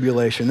through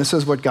tribulation. This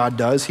is what God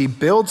does. He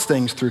builds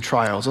things through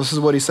trials. This is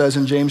what he says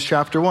in James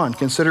chapter 1.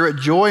 Consider it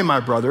joy, my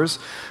brothers,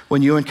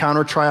 when you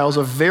encounter trials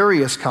of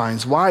various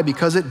kinds. Why?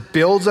 Because it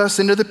builds us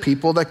into the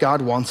people that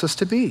God wants us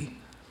to be.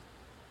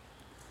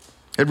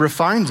 It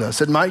refines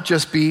us. It might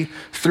just be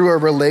through a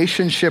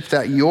relationship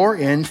that you're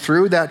in,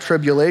 through that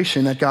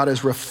tribulation, that God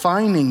is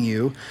refining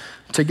you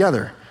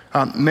together.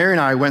 Mary and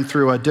I went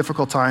through a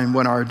difficult time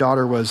when our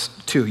daughter was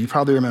 2. You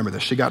probably remember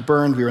this. She got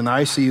burned. We were in the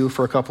ICU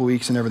for a couple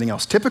weeks and everything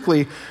else.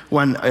 Typically,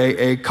 when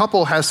a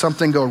couple has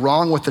something go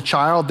wrong with the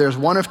child, there's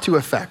one of 2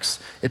 effects.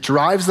 It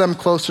drives them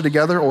closer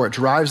together or it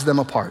drives them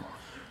apart.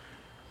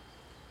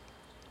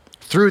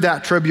 Through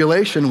that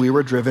tribulation, we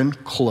were driven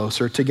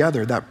closer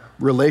together. That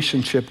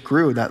relationship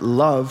grew. That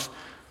love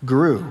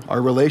grew.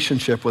 Our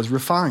relationship was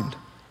refined.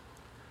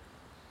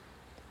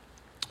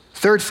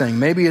 Third thing,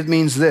 maybe it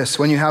means this.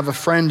 When you have a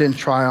friend in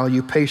trial,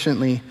 you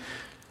patiently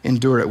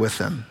endure it with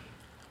them.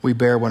 We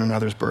bear one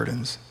another's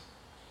burdens.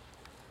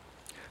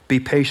 Be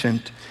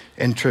patient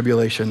in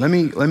tribulation. Let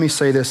me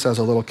say this as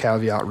a little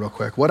caveat real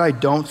quick. What I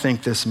don't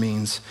think this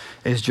means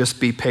is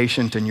just be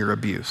patient in your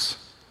abuse.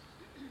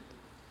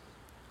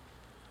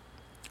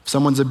 If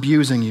someone's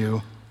abusing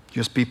you,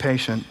 just be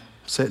patient,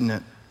 sit in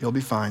it, you'll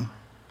be fine.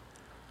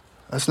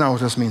 That's not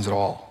what this means at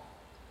all.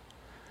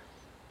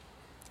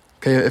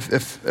 Okay,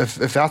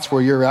 if that's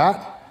where you're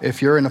at,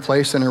 if you're in a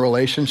place in a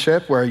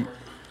relationship where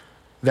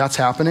that's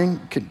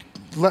happening,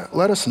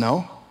 let us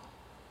know.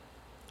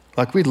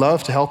 Like, we'd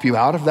love to help you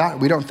out of that.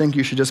 We don't think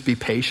you should just be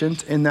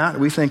patient in that.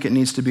 We think it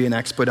needs to be an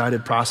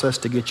expedited process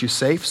to get you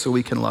safe so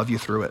we can love you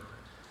through it.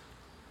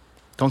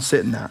 Don't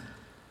sit in that.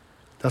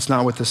 That's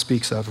not what this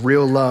speaks of.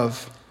 Real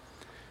love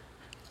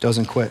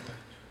doesn't quit.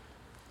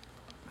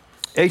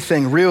 Eighth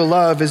thing, real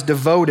love is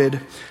devoted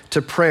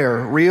to prayer.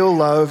 Real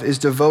love is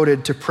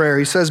devoted to prayer.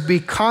 He says,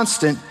 be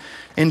constant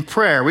in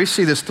prayer. We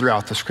see this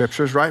throughout the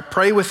scriptures, right?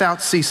 Pray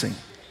without ceasing.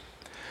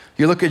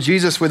 You look at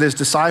Jesus with his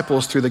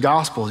disciples through the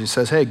Gospels. He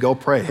says, hey, go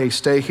pray. Hey,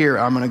 stay here.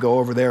 I'm going to go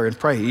over there and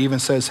pray. He even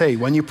says, hey,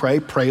 when you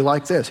pray, pray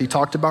like this. He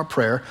talked about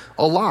prayer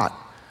a lot.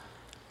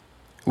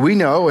 We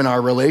know in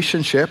our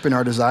relationship, in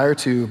our desire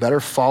to better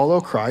follow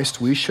Christ,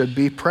 we should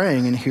be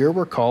praying. And here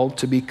we're called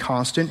to be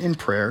constant in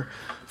prayer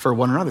for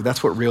one another.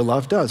 That's what real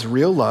love does.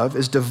 Real love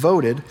is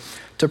devoted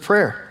to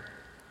prayer.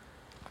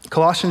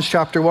 Colossians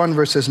chapter 1,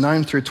 verses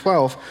 9 through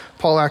 12,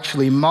 Paul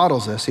actually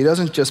models this. He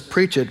doesn't just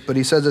preach it, but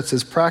he says it's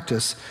his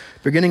practice.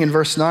 Beginning in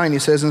verse 9, he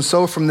says, and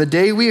so from the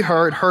day we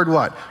heard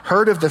what?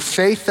 Heard of the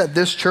faith that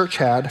this church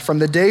had. From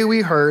the day we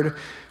heard,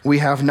 we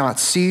have not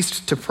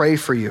ceased to pray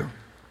for you.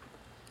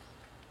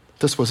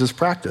 This was his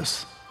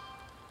practice,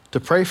 to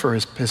pray for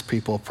his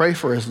people, pray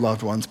for his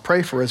loved ones,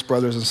 pray for his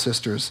brothers and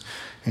sisters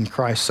in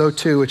Christ. So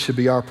too, it should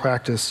be our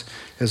practice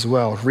as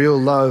well. Real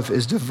love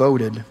is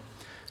devoted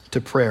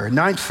to prayer.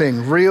 Ninth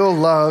thing, real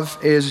love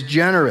is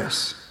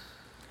generous.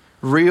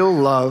 Real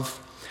love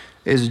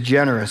is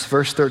generous.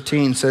 Verse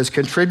 13 says,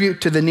 contribute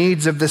to the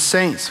needs of the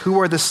saints. Who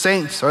are the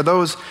saints? Are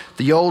those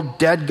the old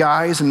dead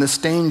guys in the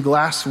stained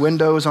glass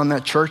windows on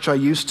that church I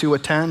used to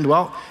attend?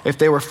 Well, if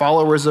they were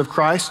followers of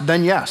Christ,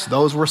 then yes,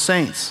 those were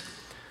saints.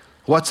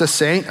 What's a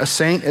saint? A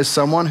saint is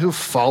someone who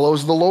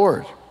follows the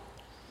Lord.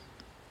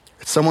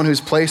 It's someone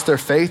who's placed their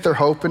faith, their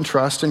hope, and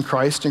trust in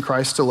Christ and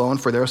Christ alone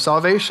for their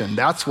salvation.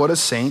 That's what a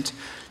saint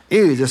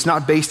is. It's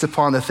not based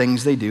upon the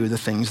things they do, the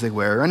things they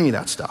wear, or any of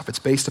that stuff. It's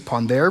based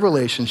upon their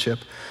relationship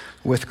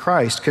with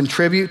Christ.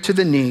 Contribute to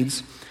the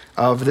needs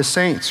of the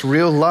saints.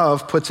 Real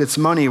love puts its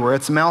money where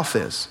its mouth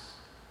is.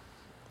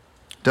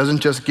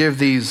 Doesn't just give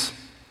these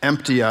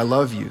empty I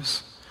love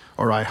yous,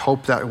 or I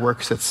hope that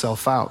works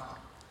itself out.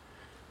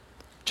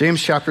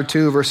 James chapter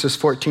 2, verses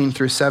 14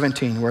 through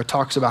 17, where it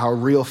talks about how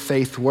real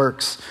faith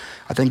works.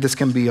 I think this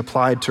can be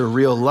applied to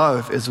real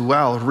love as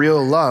well.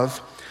 Real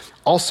love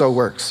also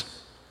works.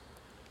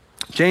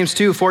 James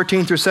 2,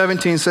 14 through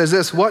 17 says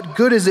this, what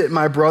good is it,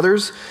 my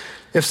brothers,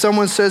 if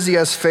someone says he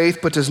has faith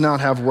but does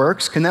not have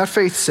works? Can that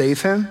faith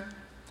save him?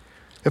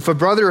 If a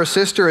brother or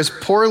sister is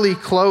poorly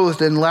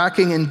clothed and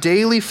lacking in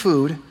daily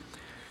food,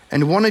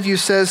 and one of you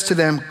says to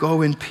them,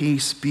 go in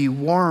peace, be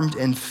warmed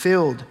and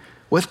filled,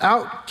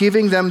 without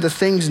giving them the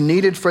things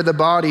needed for the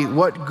body,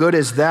 what good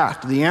is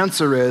that? The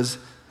answer is,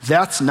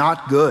 that's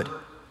not good.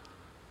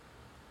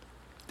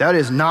 That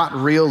is not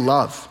real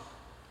love.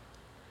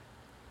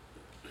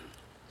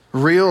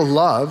 Real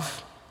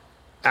love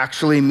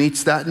actually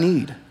meets that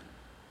need.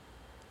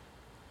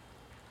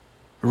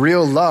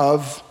 Real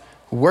love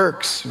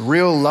works.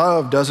 Real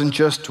love doesn't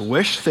just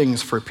wish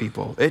things for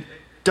people. It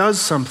does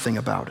something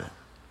about it.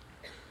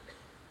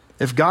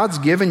 If God's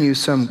given you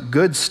some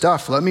good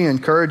stuff, let me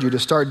encourage you to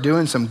start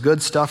doing some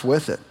good stuff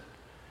with it.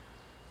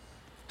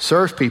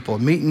 Serve people,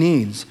 meet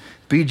needs,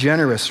 be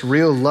generous.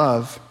 Real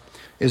love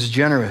is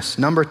generous.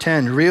 Number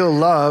 10, real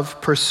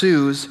love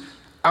pursues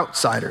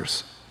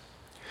outsiders.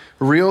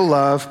 Real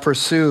love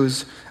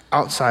pursues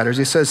outsiders.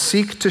 He says,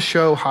 seek to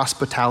show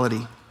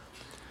hospitality.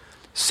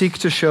 Seek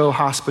to show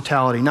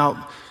hospitality.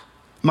 Now,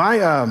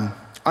 my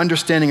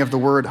understanding of the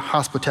word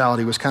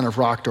hospitality was kind of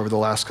rocked over the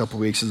last couple of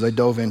weeks as I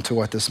dove into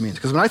what this means.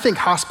 Because when I think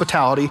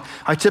hospitality,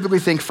 I typically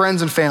think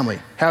friends and family,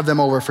 have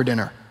them over for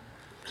dinner.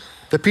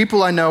 The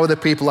people I know, the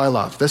people I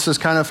love. This is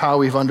kind of how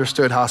we've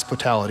understood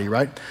hospitality,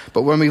 right?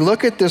 But when we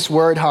look at this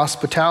word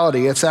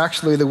hospitality, it's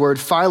actually the word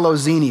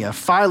philoxenia.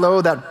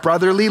 Philo, that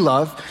brotherly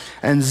love,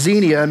 and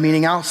xenia,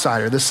 meaning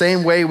outsider. The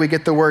same way we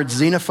get the word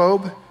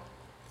xenophobe,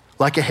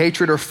 like a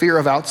hatred or fear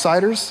of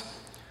outsiders.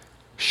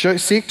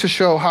 Seek to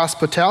show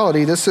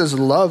hospitality. This is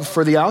love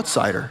for the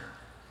outsider.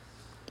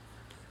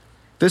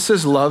 This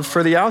is love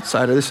for the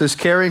outsider. This is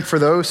caring for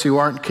those who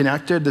aren't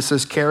connected. This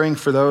is caring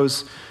for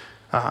those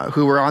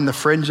who are on the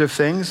fringe of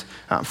things.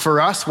 For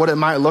us, what it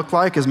might look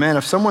like is, man,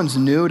 if someone's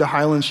new to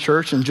Highlands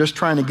Church and just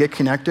trying to get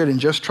connected and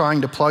just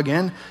trying to plug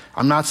in,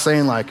 I'm not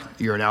saying like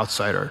you're an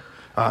outsider,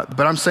 but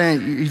I'm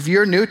saying if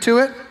you're new to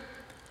it,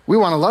 we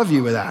want to love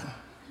you with that.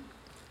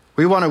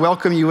 We want to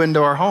welcome you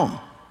into our home.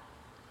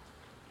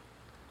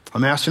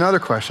 Let me ask you another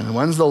question.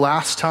 When's the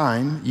last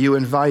time you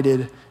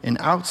invited an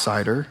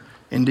outsider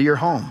into your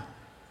home?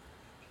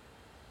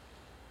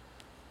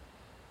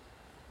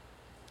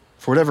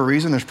 For whatever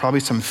reason, there's probably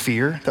some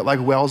fear that like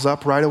wells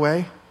up right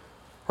away.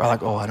 Or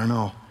like, oh, I don't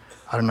know.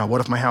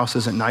 What if my house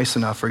isn't nice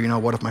enough? Or,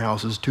 what if my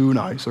house is too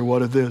nice? Or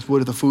what if this?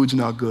 What if the food's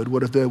not good?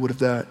 What if that? What if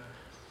that?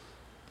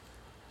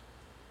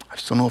 I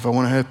just don't know if I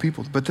want to have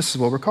people. But this is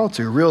what we're called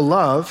to. Real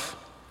love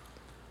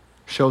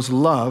shows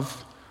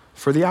love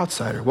for the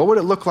outsider. What would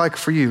it look like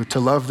for you to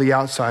love the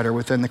outsider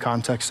within the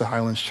context of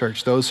Highlands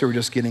Church? Those who are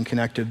just getting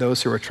connected,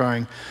 those who are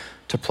trying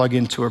to plug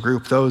into a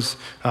group, those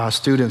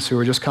students who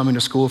are just coming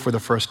to school for the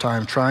first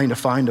time, trying to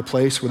find a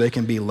place where they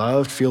can be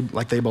loved, feel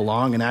like they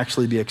belong, and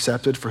actually be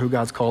accepted for who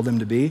God's called them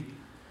to be.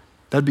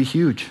 That'd be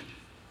huge.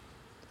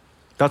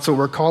 That's what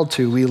we're called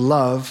to. We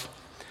love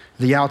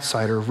the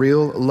outsider.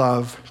 Real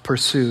love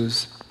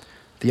pursues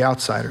the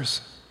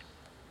outsiders.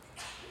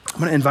 I'm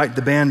going to invite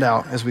the band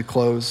out as we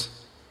close.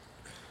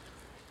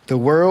 The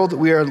world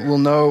will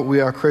know we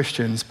are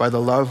Christians by the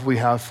love we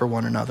have for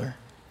one another.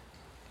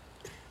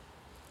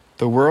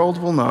 The world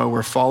will know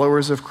we're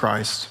followers of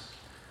Christ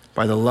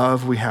by the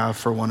love we have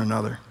for one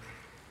another.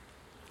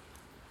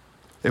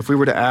 If we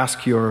were to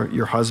ask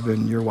your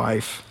husband, your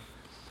wife,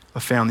 a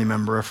family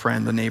member, a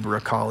friend, a neighbor,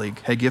 a colleague,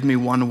 hey, give me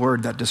one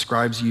word that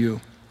describes you,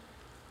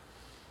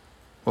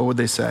 what would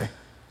they say?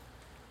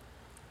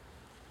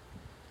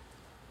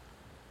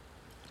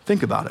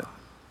 Think about it.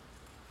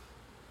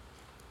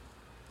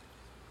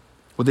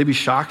 Would they be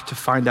shocked to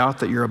find out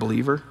that you're a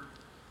believer?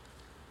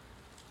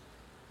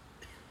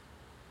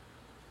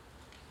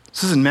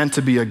 This isn't meant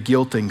to be a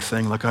guilting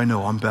thing, like, I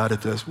know I'm bad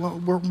at this.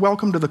 Well, we're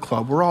welcome to the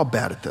club. We're all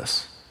bad at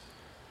this.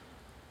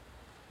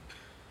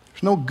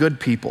 There's no good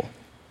people.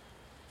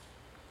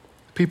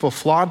 People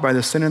flawed by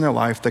the sin in their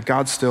life that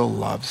God still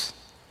loves.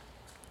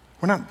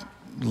 We're not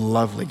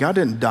lovely. God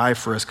didn't die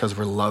for us because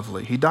we're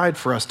lovely. He died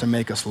for us to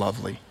make us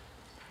lovely.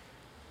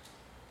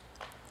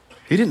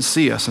 He didn't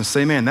see us and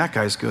say, man, that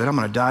guy's good. I'm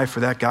going to die for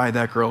that guy,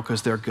 that girl,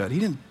 because they're good. He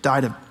didn't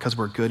die because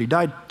we're good. He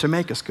died to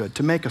make us good,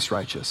 to make us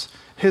righteous.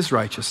 His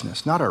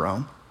righteousness, not our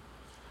own.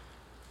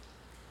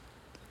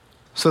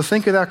 So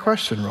think of that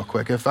question real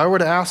quick. If I were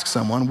to ask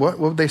someone, what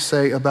would they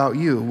say about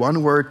you?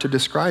 One word to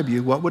describe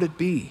you, what would it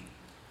be?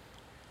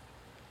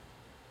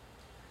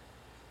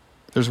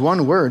 There's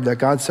one word that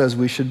God says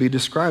we should be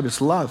described.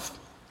 It's love.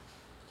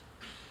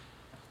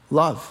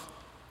 Love.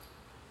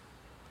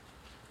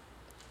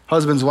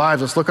 Husbands,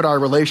 wives, let's look at our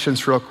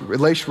relationships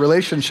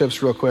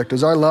real quick.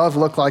 Does our love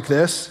look like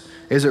this?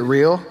 Is it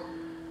real?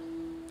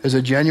 Is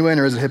it genuine,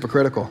 or is it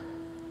hypocritical?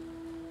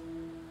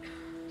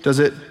 Does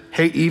it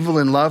hate evil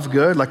and love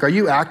good? Like, are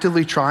you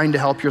actively trying to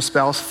help your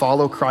spouse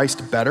follow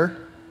Christ better?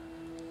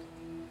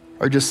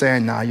 Or just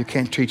saying, nah, you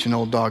can't teach an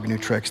old dog new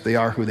tricks. They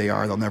are who they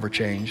are. They'll never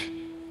change.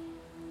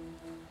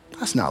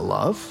 That's not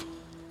love.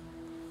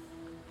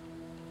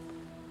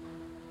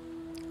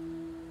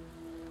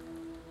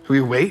 Do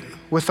we wait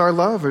with our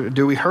love, or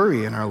do we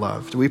hurry in our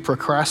love? Do we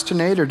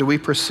procrastinate, or do we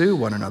pursue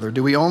one another?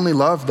 Do we only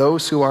love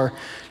those who are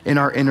in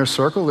our inner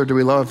circle, or do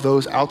we love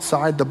those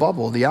outside the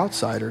bubble, the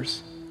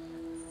outsiders?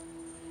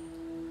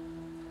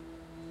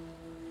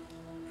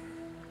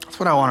 That's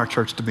what I want our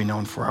church to be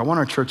known for. I want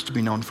our church to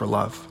be known for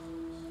love.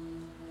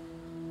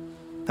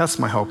 That's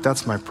my hope.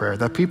 That's my prayer,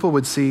 that people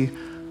would see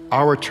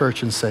our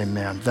church and say,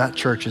 man, that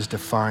church is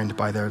defined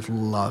by their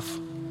love.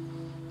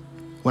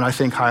 When I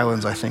think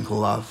Highlands, I think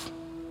love.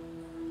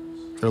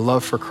 Their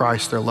love for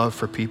Christ, their love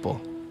for people.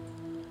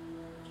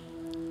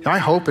 I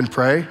hope and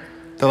pray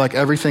that like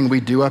everything we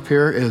do up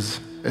here is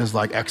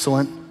like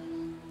excellent.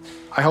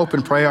 I hope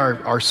and pray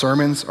our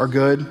sermons are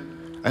good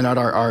and that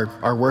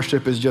our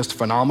worship is just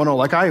phenomenal.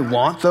 Like, I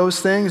want those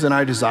things and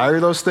I desire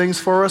those things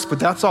for us, but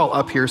that's all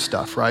up here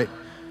stuff, right?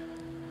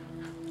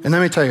 And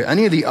let me tell you,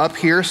 any of the up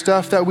here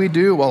stuff that we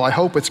do, well, I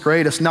hope it's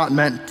great. It's not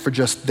meant for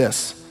just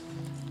this.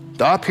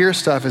 The up here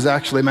stuff is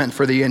actually meant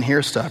for the in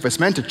here stuff. It's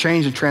meant to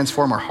change and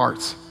transform our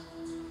hearts.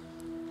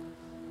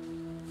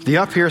 The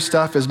up here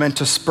stuff is meant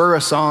to spur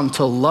us on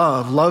to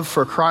love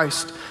for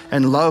Christ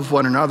and love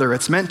one another.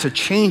 It's meant to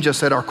change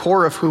us at our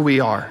core of who we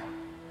are.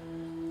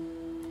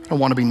 I don't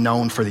want to be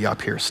known for the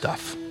up here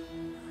stuff.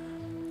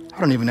 I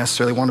don't even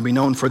necessarily want to be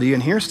known for the in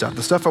here stuff.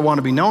 The stuff I want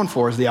to be known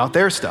for is the out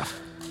there stuff.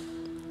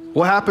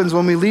 What happens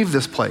when we leave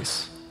this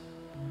place?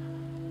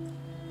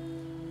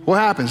 What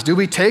happens? Do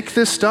we take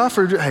this stuff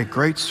or, hey,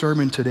 great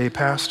sermon today,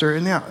 Pastor,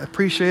 and yeah, I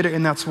appreciate it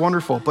and that's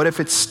wonderful. But if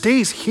it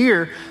stays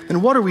here,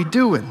 then what are we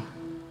doing?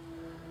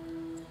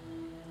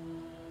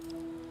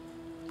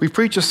 We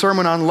preach a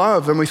sermon on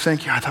love and we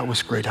think, yeah, that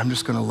was great. I'm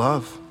just going to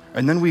love.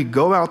 And then we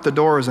go out the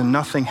doors and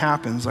nothing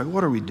happens. Like,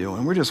 what are we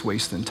doing? We're just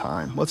wasting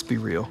time. Let's be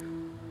real.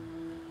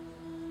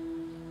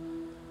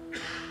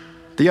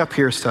 The up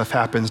here stuff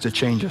happens to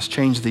change us,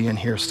 change the in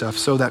here stuff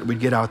so that we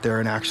get out there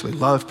and actually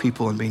love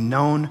people and be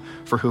known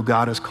for who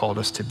God has called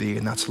us to be.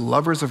 And that's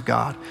lovers of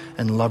God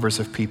and lovers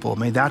of people.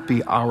 May that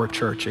be our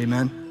church.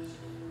 Amen.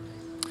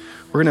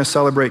 We're going to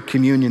celebrate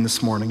communion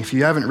this morning. If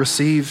you haven't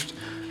received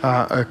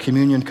a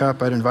communion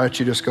cup, I'd invite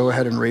you to just go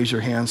ahead and raise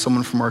your hand.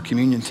 Someone from our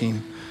communion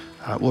team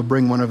will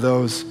bring one of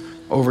those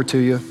over to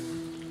you.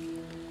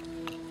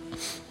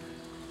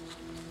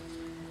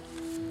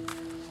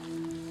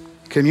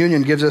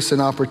 Communion gives us an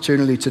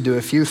opportunity to do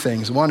a few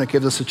things. One, it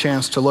gives us a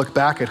chance to look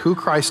back at who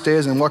Christ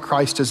is and what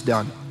Christ has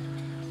done.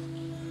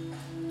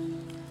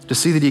 To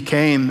see that he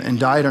came and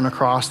died on a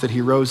cross, that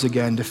he rose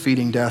again,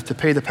 defeating death, to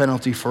pay the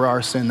penalty for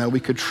our sin, that we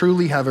could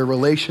truly have a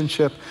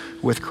relationship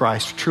with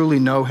Christ, truly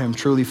know him,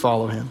 truly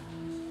follow him.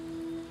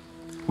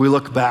 We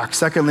look back.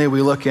 Secondly,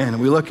 we look in.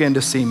 We look in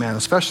to see, man,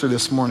 especially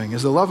this morning,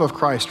 is the love of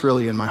Christ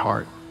really in my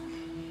heart?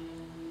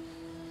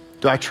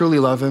 Do I truly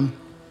love him?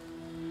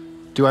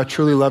 Do I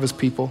truly love his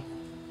people?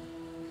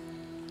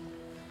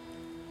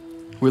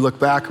 We look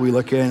back, we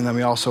look in, and then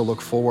we also look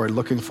forward,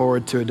 looking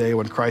forward to a day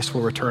when Christ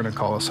will return and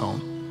call us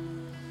home.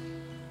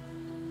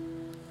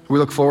 We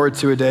look forward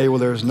to a day where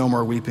there's no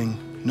more weeping,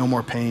 no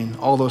more pain.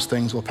 All those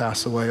things will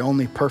pass away.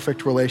 Only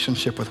perfect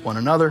relationship with one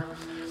another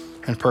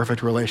and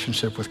perfect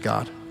relationship with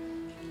God.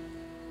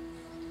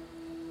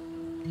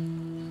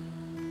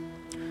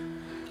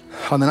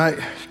 On the night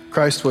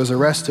Christ was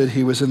arrested,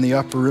 he was in the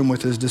upper room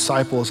with his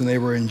disciples and they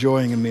were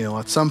enjoying a meal.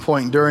 At some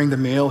point during the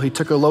meal, he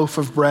took a loaf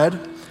of bread,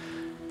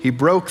 he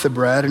broke the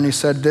bread, and he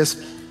said, "This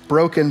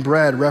broken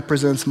bread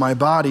represents my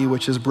body,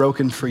 which is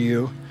broken for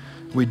you.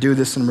 We do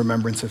this in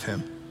remembrance of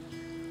him."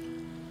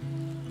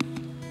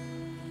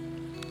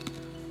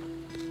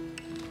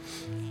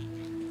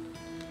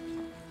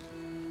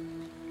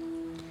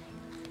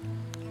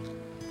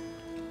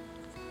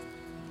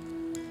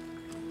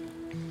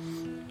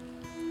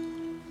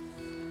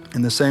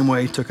 In the same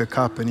way, he took a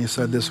cup and he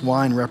said, "This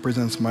wine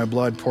represents my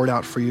blood poured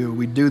out for you.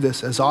 We do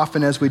this as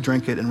often as we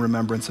drink it in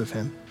remembrance of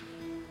him."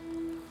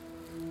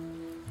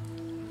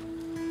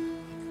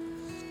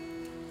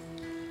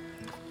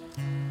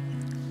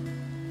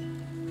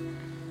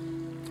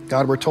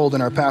 God, we're told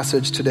in our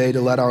passage today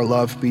to let our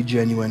love be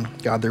genuine.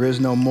 God, there is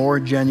no more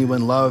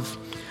genuine love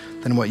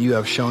than what you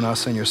have shown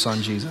us in your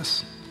Son,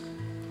 Jesus.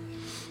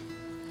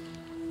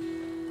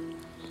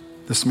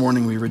 This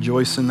morning we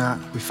rejoice in that.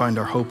 We find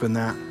our hope in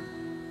that.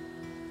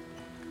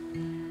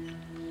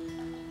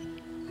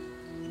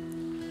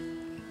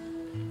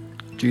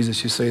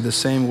 Jesus, you say the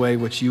same way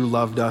which you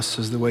loved us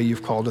is the way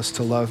you've called us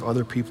to love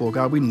other people.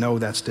 God, we know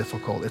that's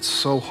difficult. It's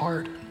so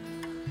hard.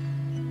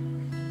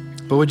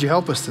 But would you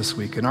help us this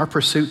week? In our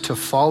pursuit to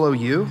follow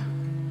you,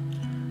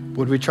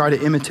 would we try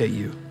to imitate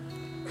you?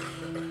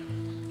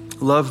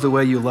 Love the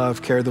way you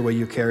love, care the way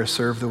you care,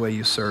 serve the way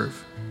you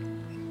serve.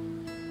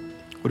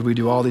 Would we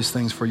do all these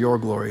things for your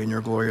glory and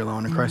your glory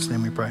alone? In Christ's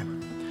name we pray.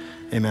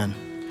 Amen.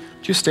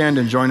 Would you stand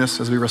and join us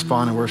as we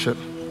respond in worship?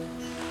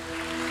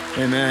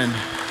 Amen.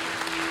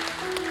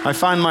 I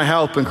find my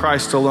help in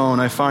Christ alone.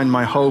 I find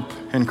my hope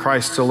in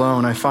Christ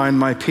alone. I find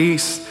my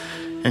peace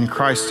in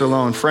Christ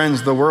alone.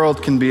 Friends, the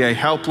world can be a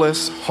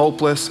helpless,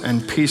 hopeless,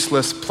 and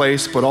peaceless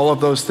place, but all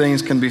of those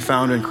things can be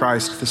found in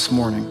Christ this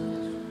morning.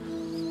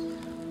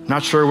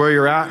 Not sure where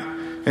you're at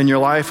in your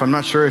life. I'm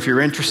not sure if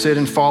you're interested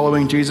in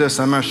following Jesus.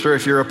 I'm not sure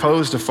if you're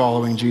opposed to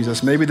following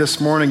Jesus. Maybe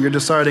this morning you're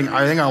deciding,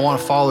 I think I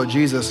want to follow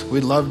Jesus.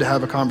 We'd love to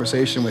have a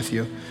conversation with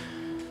you.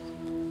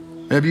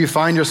 Maybe you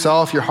find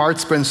yourself, your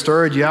heart's been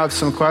stirred, you have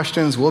some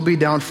questions, we'll be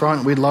down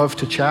front, we'd love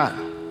to chat.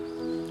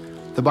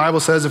 The Bible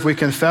says if we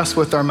confess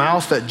with our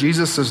mouth that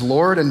Jesus is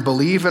Lord and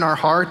believe in our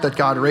heart that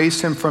God raised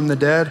him from the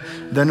dead,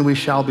 then we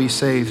shall be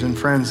saved. And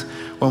friends,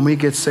 when we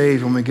get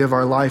saved, when we give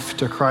our life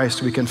to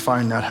Christ, we can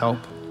find that help.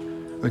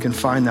 We can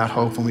find that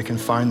hope and we can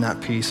find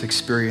that peace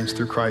experienced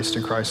through Christ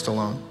and Christ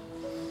alone.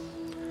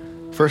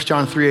 1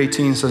 John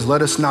 3:18 says,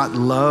 "Let us not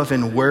love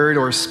in word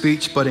or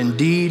speech, but in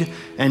deed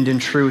and in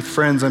truth."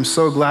 Friends, I'm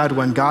so glad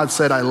when God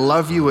said, "I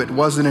love you," it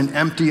wasn't an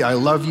empty "I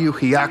love you."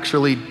 He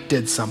actually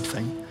did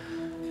something.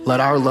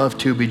 Let our love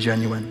too be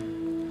genuine.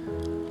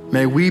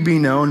 May we be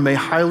known, may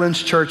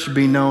Highlands Church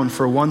be known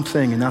for one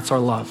thing, and that's our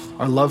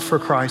love for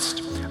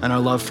Christ and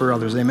our love for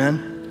others. Amen?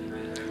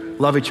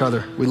 Love each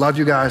other. We love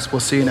you guys. We'll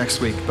see you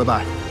next week.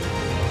 Bye-bye.